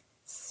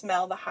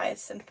smell the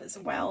hyacinth as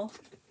well.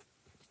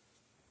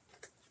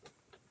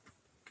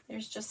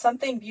 There's just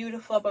something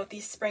beautiful about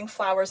these spring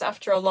flowers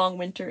after a long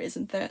winter,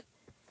 isn't there?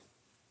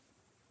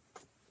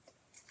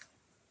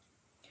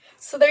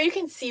 So there you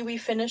can see we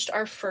finished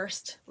our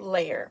first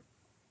layer.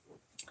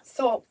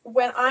 So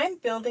when I'm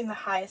building the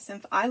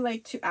hyacinth, I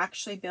like to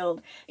actually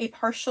build a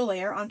partial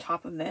layer on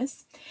top of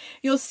this.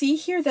 You'll see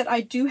here that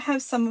I do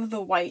have some of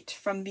the white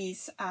from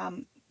these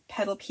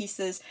petal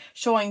pieces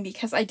showing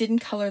because I didn't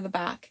color the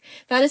back.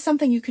 That is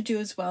something you could do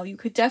as well. You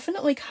could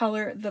definitely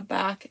color the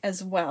back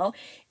as well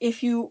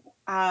if you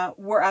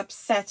were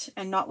upset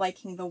and not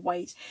liking the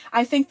white.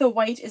 I think the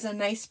white is a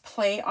nice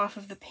play off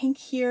of the pink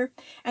here,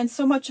 and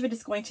so much of it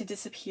is going to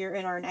disappear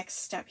in our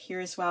next step here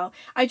as well.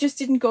 I just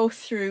didn't go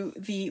through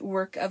the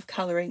work of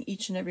coloring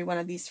each and every one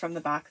of these from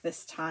the back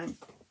this time.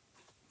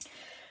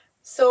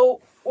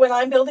 So when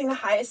I'm building the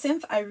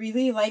hyacinth, I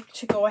really like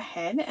to go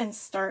ahead and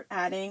start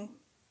adding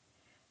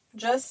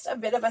just a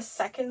bit of a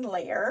second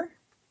layer,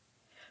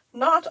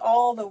 not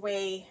all the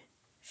way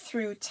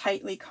through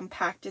tightly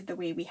compacted the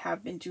way we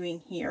have been doing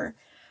here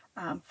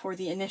for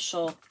the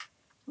initial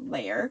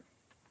layer,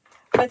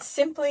 but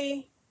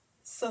simply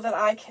so that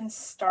I can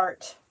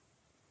start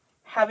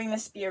having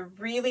this be a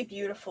really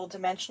beautiful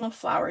dimensional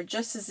flower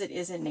just as it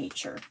is in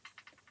nature.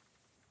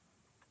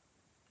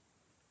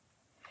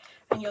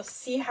 And you'll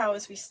see how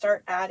as we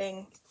start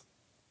adding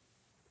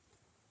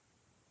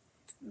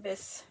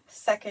this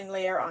second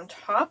layer on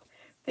top,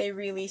 they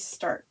really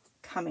start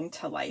coming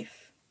to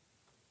life.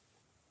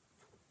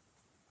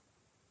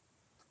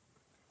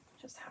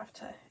 Just have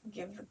to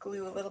give the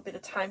glue a little bit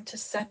of time to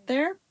set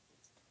there.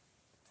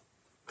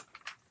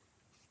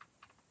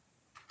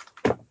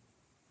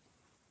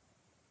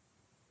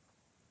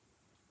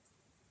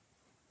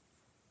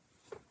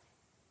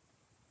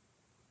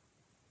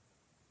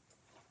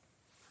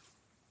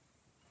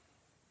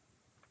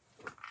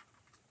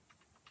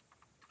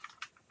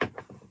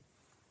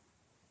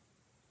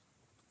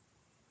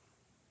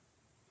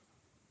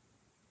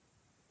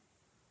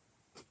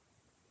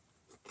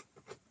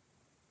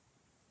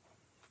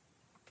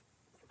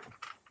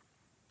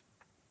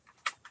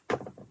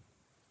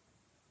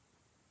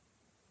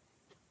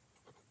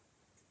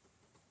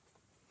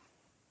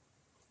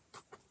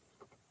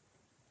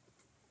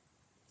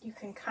 You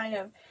can kind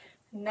of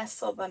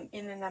nestle them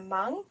in and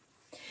among.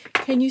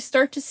 Can you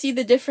start to see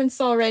the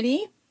difference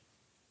already?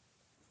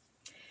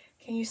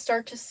 Can you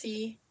start to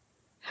see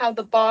how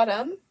the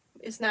bottom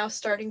is now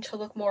starting to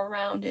look more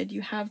rounded?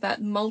 You have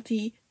that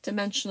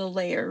multi-dimensional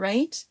layer,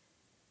 right?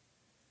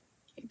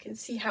 You can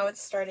see how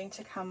it's starting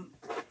to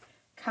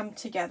come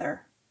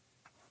together.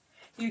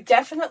 You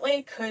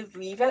definitely could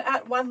leave it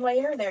at one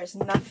layer. There's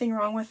nothing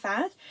wrong with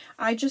that.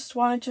 I just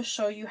wanted to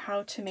show you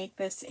how to make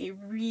this a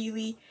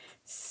really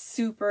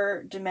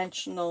super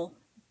dimensional,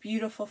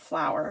 beautiful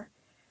flower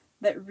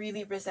that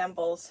really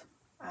resembles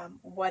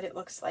what it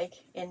looks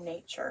like in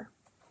nature.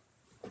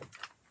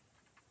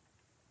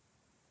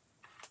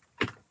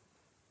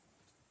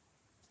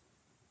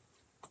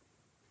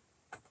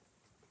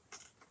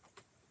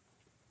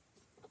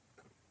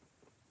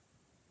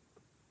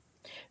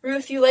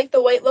 Ruth, you like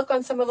the white look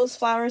on some of those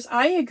flowers?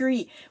 I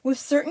agree. With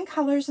certain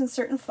colors and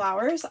certain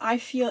flowers, I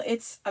feel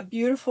it's a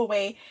beautiful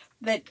way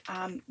that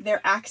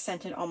they're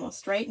accented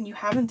almost, right? And you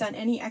haven't done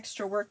any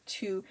extra work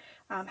to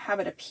have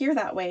it appear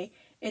that way.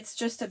 It's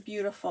just a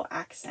beautiful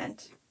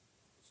accent.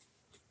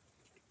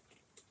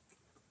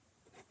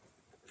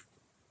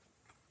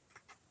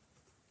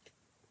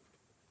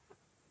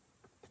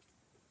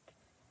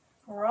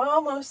 We're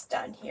almost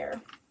done here.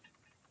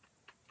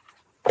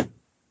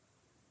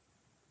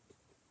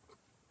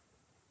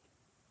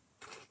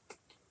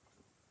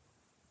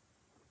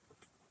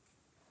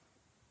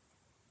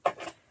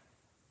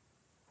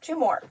 Two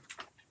more,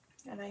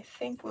 and I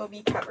think we'll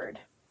be covered.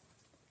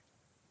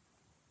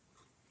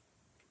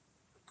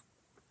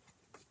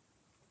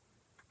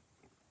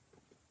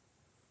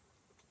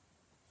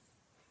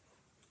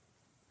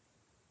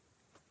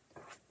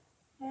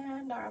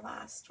 And our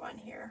last one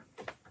here.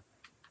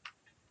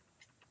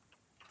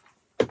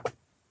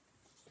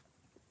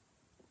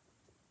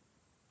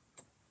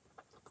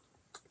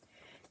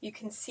 You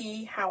can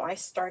see how I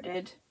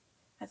started.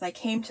 As I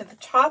came to the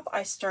top,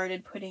 I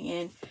started putting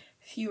in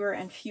fewer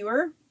and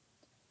fewer.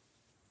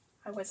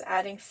 I was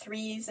adding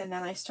 3s and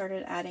then I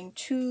started adding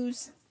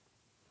 2s.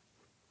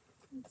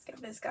 Let's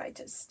get this guy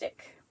to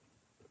stick.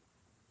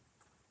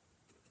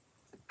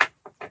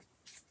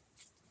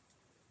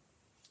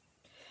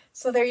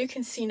 So there you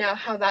can see now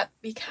how that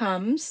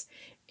becomes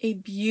a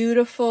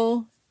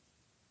beautiful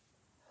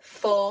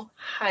full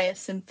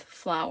hyacinth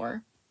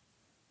flower.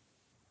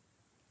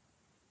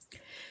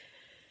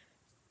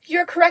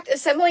 You're correct.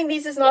 Assembling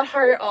these is not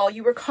hard at all.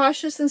 You were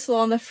cautious and slow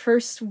on the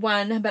first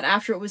one, but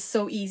after it was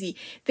so easy.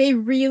 They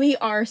really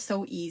are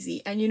so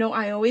easy. And you know,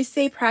 I always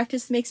say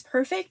practice makes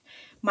perfect.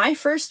 My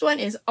first one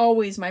is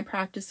always my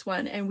practice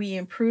one, and we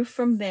improve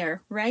from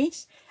there,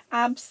 right?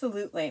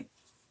 Absolutely.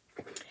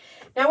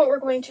 Now what we're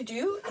going to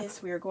do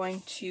is we're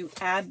going to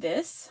add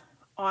this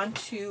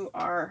onto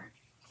our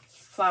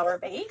flower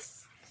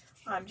base.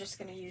 I'm just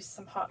going to use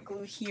some hot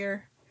glue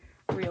here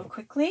real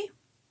quickly.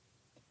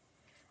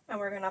 And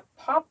we're going to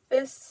pop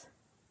this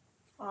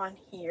on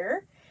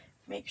here.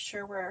 Make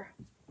sure we're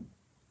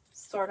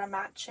sort of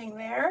matching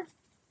there.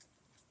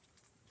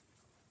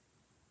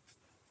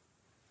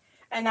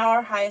 And now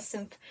our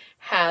hyacinth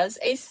has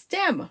a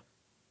stem.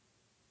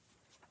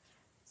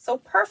 So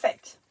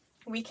perfect.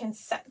 We can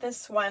set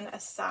this one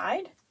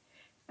aside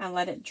and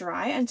let it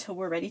dry until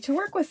we're ready to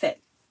work with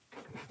it.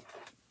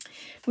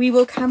 We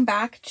will come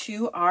back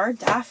to our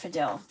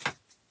daffodil.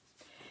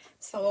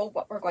 So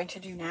what we're going to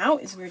do now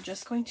is we're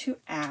just going to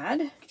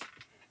add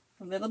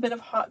a little bit of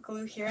hot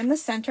glue here in the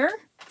center,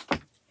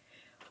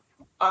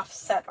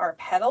 offset our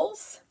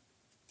petals,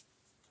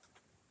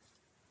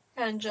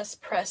 and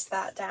just press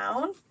that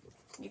down.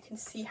 You can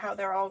see how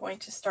they're all going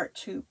to start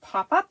to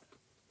pop up.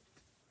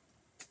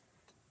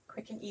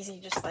 Quick and easy,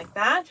 just like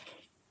that.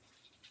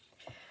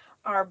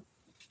 Our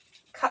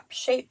cup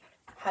shape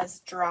has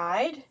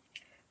dried.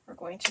 We're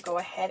going to go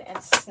ahead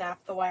and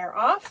snap the wire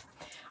off.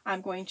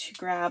 I'm going to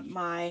grab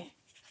my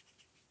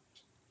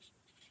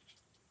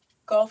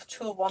golf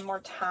tool one more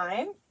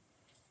time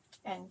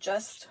and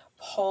just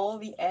pull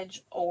the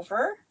edge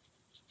over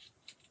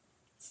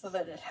so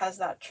that it has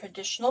that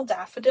traditional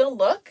daffodil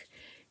look.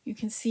 You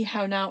can see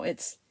how now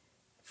it's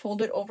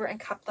folded over and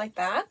cupped like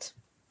that.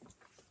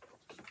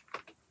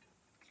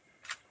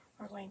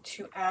 We're going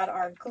to add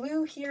our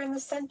glue here in the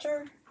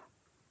center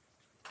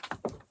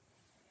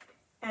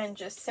and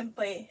just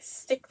simply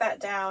stick that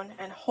down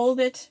and hold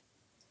it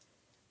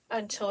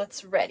until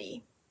it's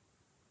ready.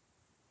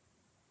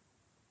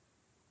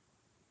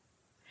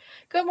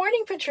 Good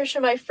morning, Patricia,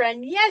 my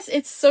friend. Yes,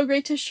 it's so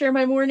great to share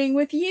my morning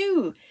with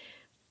you.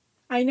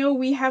 I know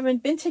we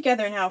haven't been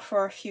together now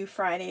for a few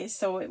Fridays,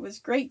 so it was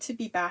great to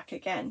be back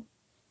again.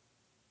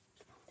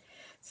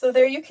 So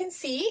there you can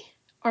see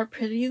our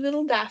pretty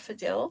little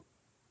daffodil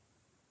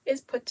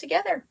is put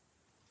together.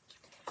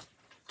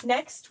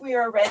 Next, we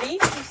are ready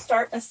to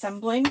start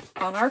assembling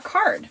on our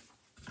card.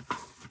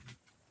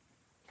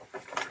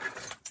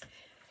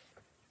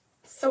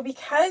 So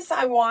because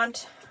I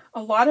want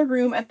a lot of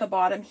room at the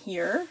bottom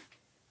here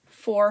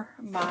for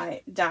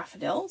my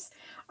daffodils,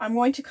 I'm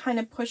going to kind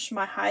of push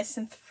my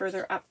hyacinth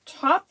further up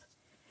top.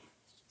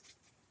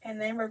 And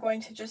then we're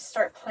going to just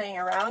start playing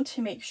around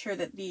to make sure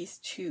that these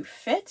two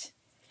fit.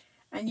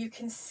 And you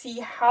can see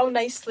how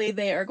nicely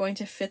they are going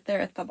to fit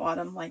there at the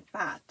bottom like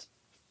that.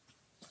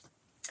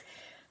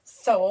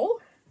 So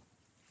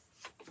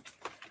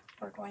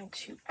we're going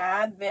to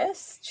add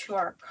this to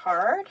our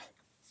card.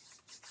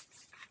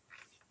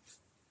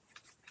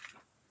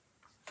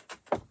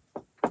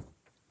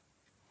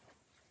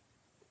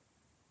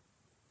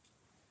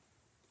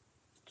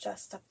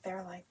 Just up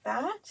there like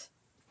that.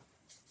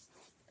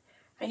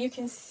 And you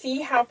can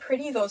see how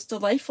pretty those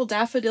delightful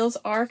daffodils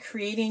are,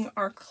 creating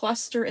our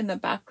cluster in the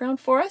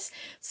background for us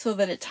so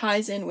that it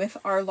ties in with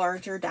our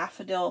larger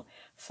daffodil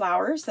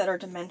flowers that are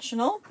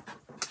dimensional.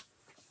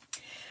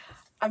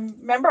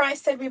 Remember I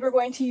said we were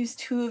going to use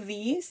 2 of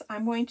these.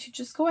 I'm going to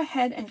just go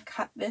ahead and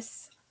cut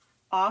this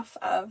off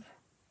of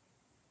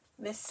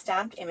this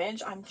stamped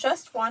image. I'm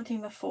just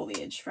wanting the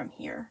foliage from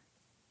here.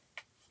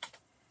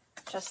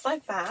 Just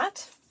like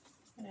that.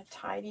 I'm going to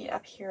tidy it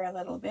up here a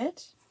little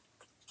bit.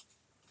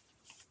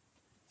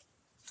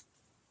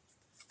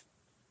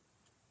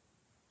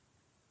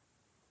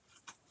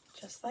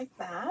 Just like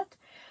that.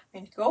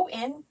 I'm going to go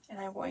in and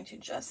I'm going to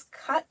just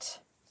cut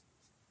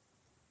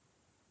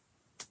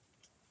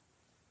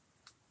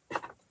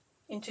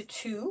into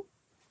 2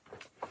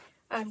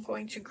 I'm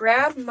going to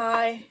grab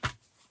my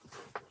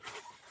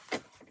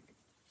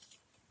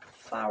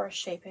flower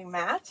shaping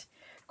mat.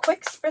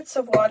 Quick spritz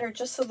of water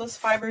just so those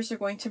fibers are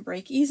going to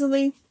break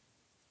easily.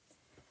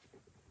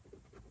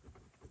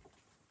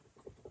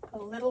 A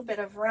little bit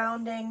of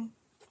rounding.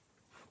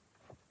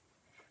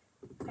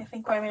 I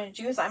think what I'm going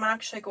to do is I'm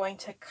actually going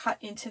to cut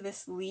into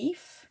this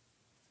leaf,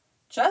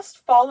 just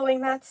following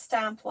that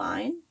stamp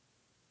line.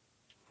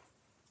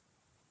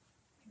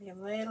 Maybe a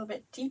little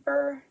bit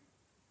deeper.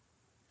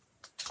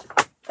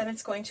 Then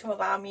it's going to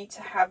allow me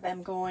to have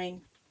them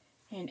going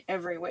in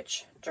every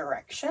which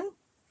direction.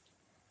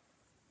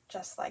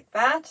 Just like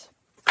that.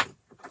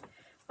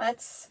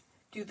 Let's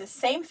do the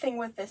same thing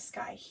with this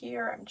guy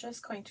here. I'm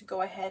just going to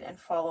go ahead and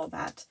follow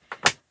that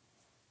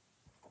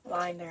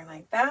line there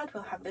like that.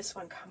 We'll have this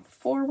one come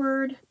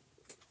forward.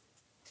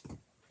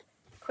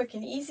 Quick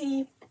and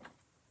easy.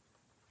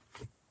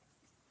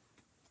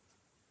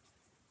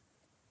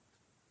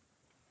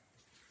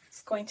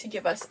 It's going to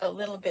give us a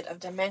little bit of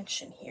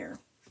dimension here.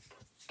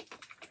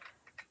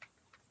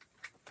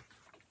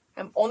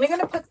 I'm only going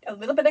to put a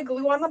little bit of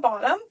glue on the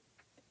bottom.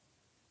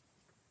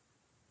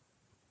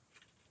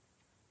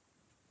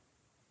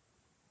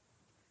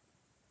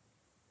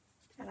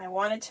 And I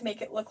wanted to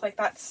make it look like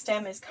that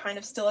stem is kind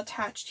of still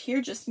attached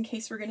here, just in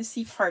case we're going to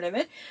see part of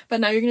it. But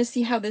now you're going to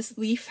see how this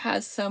leaf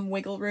has some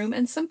wiggle room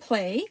and some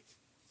play.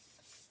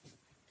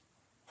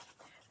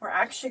 We're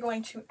actually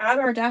going to add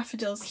our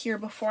daffodils here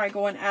before I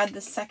go and add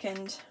the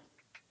second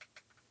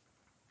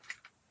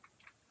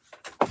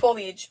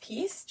foliage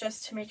piece,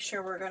 just to make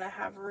sure we're going to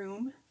have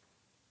room.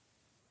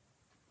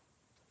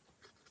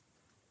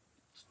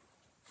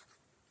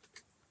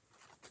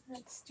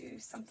 Let's do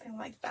something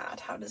like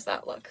that. How does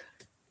that look?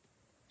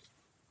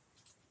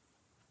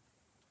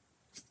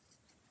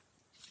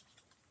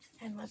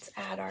 And let's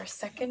add our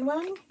second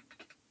one.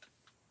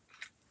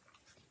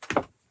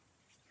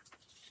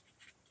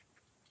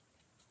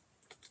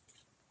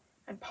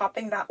 I'm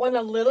popping that one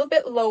a little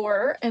bit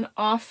lower and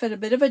off at a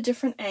bit of a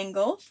different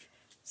angle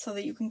so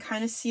that you can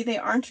kind of see they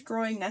aren't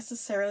growing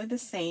necessarily the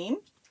same.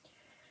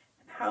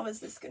 And how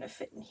is this going to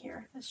fit in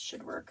here? This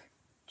should work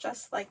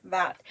just like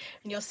that.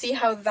 And you'll see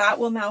how that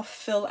will now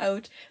fill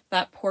out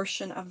that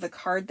portion of the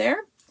card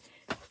there,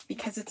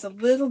 because it's a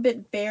little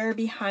bit bare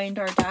behind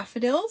our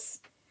daffodils.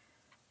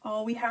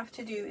 All we have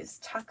to do is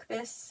tuck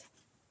this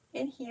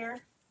in here.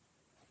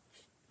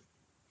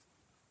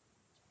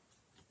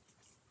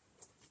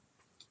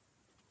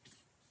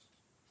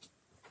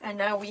 And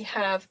now we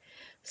have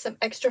some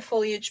extra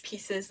foliage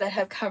pieces that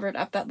have covered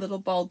up that little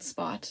bald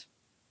spot.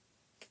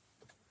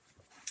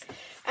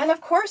 And of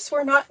course,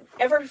 we're not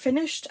ever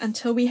finished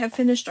until we have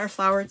finished our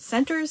flowered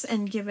centers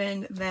and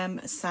given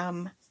them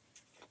some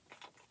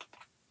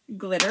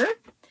glitter.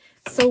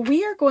 So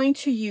we are going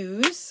to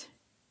use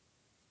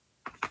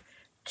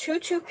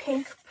Tutu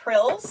Pink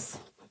Prills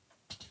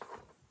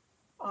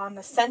on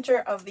the center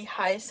of the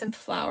hyacinth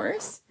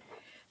flowers.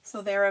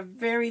 So they're a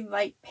very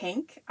light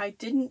pink. I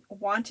didn't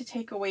want to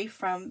take away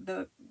from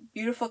the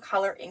beautiful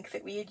color ink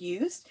that we had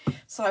used,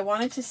 so I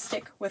wanted to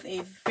stick with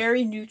a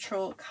very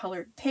neutral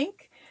colored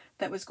pink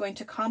that was going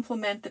to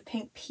complement the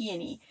pink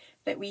peony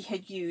that we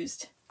had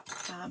used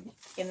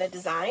in the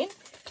design,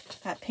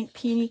 that pink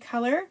peony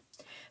color.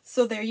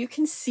 So there you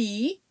can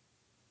see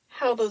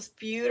how those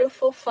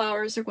beautiful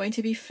flowers are going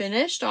to be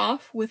finished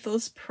off with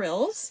those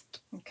prills.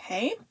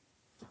 Okay,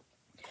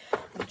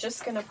 I'm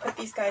just going to put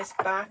these guys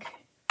back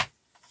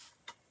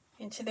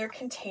into their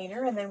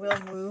container, and then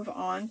we'll move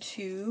on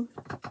to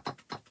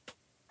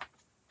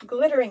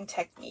glittering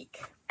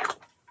technique.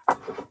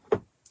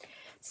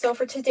 So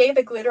for today,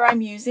 the glitter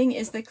I'm using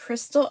is the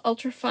Crystal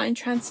Ultrafine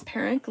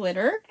Transparent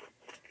Glitter,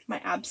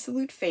 my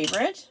absolute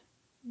favorite.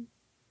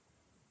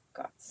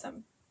 Got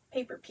some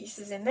paper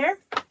pieces in there.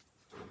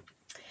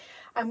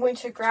 I'm going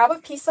to grab a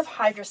piece of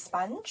Hydro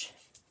Sponge,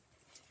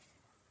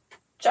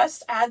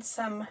 just add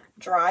some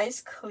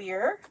Dry's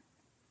Clear,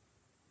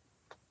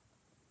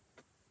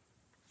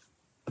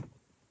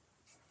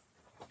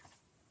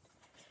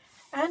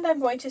 and I'm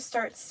going to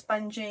start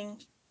sponging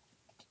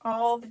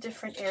all the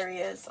different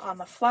areas on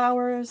the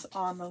flowers,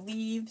 on the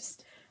leaves.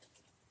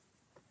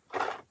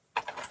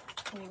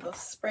 We will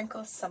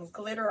sprinkle some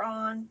glitter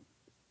on.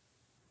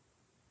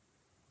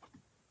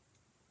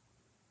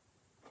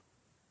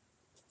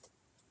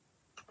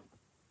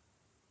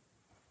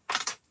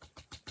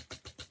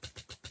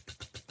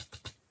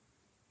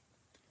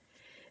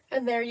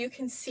 And there you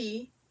can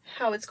see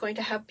how it's going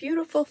to have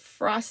beautiful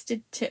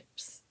frosted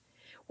tips.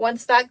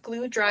 Once that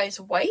glue dries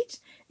white,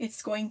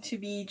 it's going to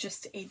be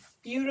just a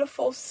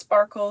beautiful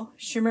sparkle,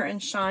 shimmer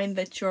and shine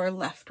that you're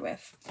left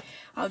with.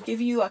 I'll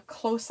give you a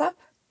close-up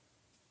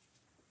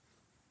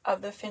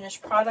of the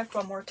finished product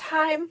one more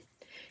time.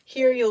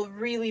 Here you'll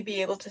really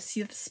be able to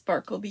see the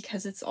sparkle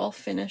because it's all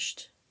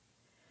finished.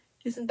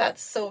 Isn't that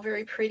so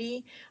very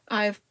pretty?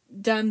 I've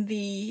done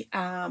the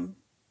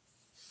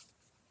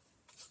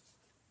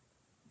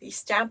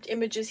stamped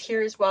images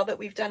here as well that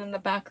we've done in the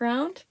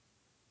background.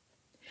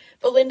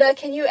 Belinda,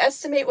 can you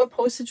estimate what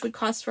postage would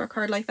cost for a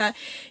card like that?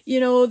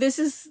 You know,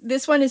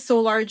 this one is so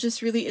large,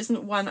 this really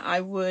isn't one I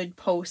would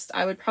post.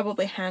 I would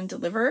probably hand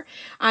deliver.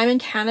 I'm in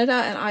Canada,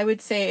 and I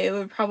would say it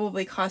would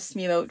probably cost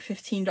me about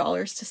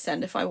 $15 to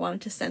send if I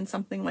wanted to send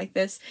something like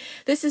this.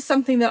 This is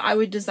something that I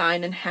would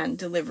design and hand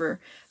deliver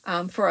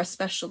for a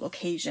special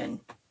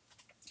occasion.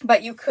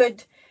 But you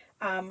could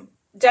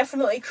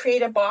definitely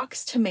create a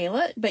box to mail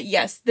it. But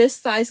yes, this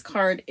size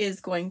card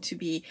is going to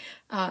be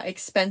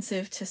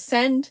expensive to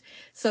send.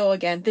 So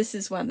again, this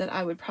is one that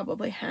I would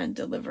probably hand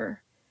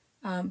deliver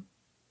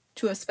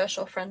to a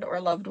special friend or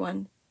loved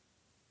one,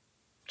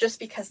 just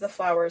because the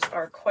flowers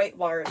are quite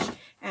large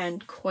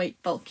and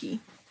quite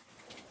bulky.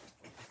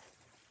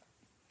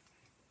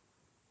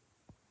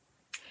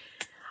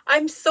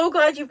 I'm so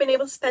glad you've been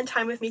able to spend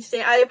time with me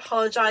today. I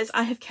apologize.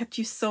 I have kept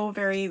you so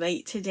very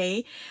late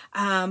today,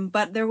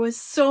 but there was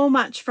so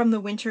much from the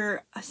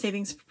winter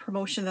savings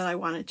promotion that I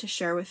wanted to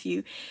share with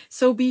you.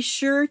 So be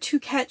sure to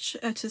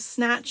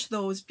snatch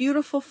those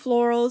beautiful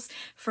florals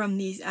from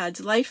these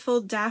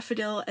delightful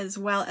daffodil as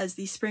well as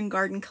the spring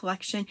garden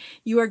collection.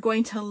 You are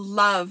going to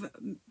love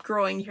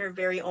growing your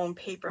very own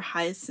paper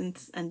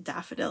hyacinths and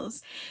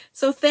daffodils.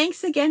 So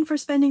thanks again for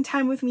spending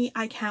time with me.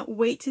 I can't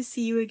wait to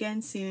see you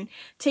again soon.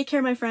 Take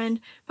care, my friend.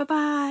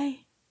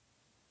 Bye-bye.